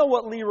saying. I know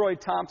what Leroy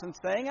Thompson's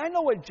saying. I know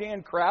what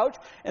Jan Crouch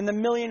and the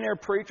millionaire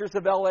preachers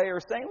of L.A.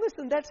 are saying.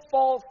 Listen, that's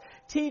false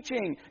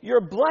teaching.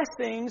 Your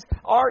blessings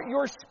are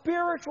your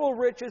spiritual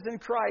riches in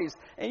Christ.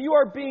 And you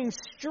are being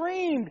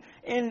streamed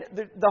in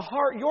the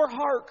heart, your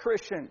heart,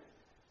 Christian,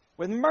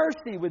 with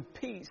mercy, with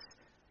peace,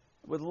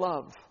 with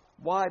love.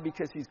 Why?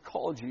 Because He's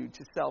called you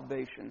to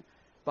salvation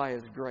by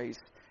His grace.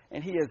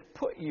 And He has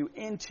put you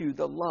into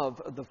the love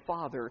of the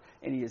Father,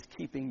 and He is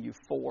keeping you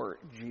for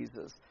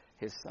Jesus,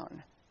 His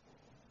Son.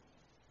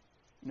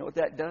 You know what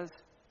that does?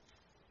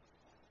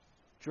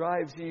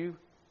 Drives you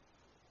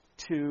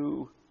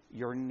to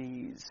your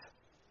knees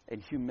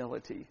in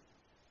humility.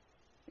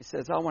 He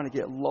says, I want to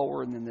get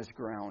lower than this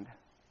ground.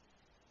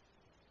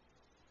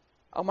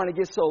 I want to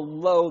get so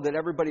low that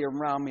everybody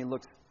around me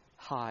looks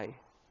high.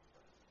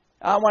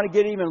 I want to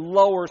get even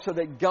lower so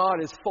that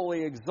God is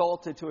fully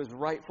exalted to His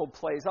rightful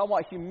place. I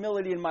want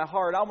humility in my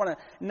heart. I want to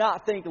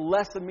not think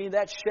less of me.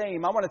 That's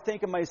shame. I want to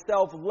think of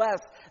myself less.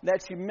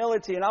 That's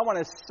humility. And I want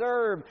to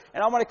serve.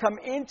 And I want to come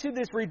into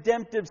this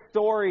redemptive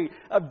story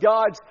of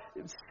God's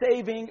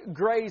saving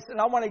grace. And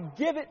I want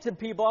to give it to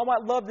people. I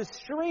want love to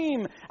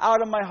stream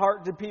out of my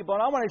heart to people.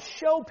 And I want to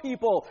show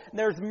people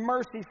there's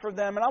mercy for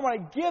them. And I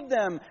want to give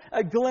them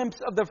a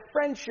glimpse of the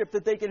friendship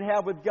that they can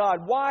have with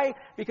God. Why?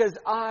 Because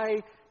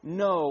I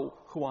know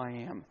who I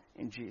am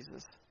in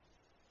Jesus.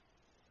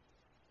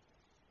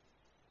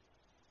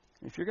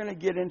 If you're going to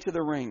get into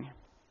the ring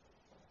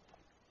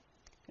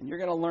and you're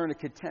going to learn to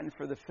contend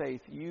for the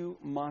faith, you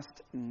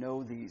must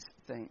know these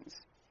things.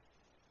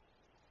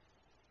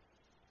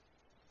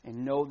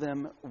 And know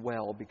them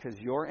well, because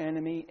your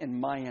enemy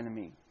and my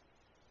enemy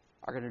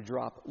are going to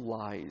drop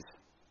lies.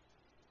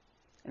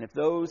 And if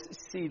those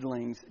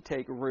seedlings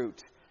take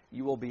root,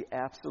 you will be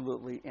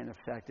absolutely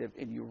ineffective,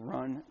 and you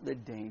run the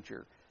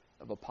danger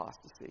of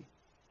apostasy.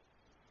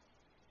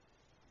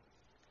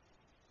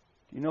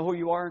 Do you know who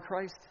you are in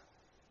Christ?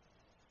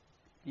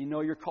 Do you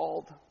know you're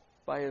called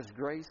by His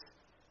grace?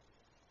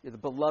 You're the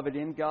beloved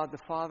in God the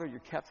Father. You're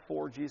kept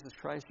for Jesus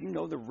Christ. You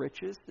know the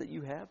riches that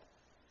you have.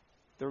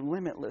 They're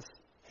limitless.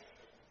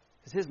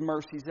 Because His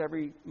mercy is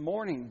every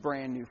morning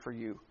brand new for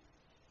you.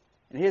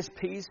 And His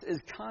peace is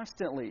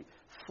constantly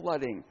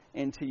flooding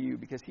into you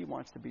because He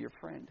wants to be your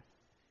friend.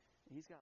 He's got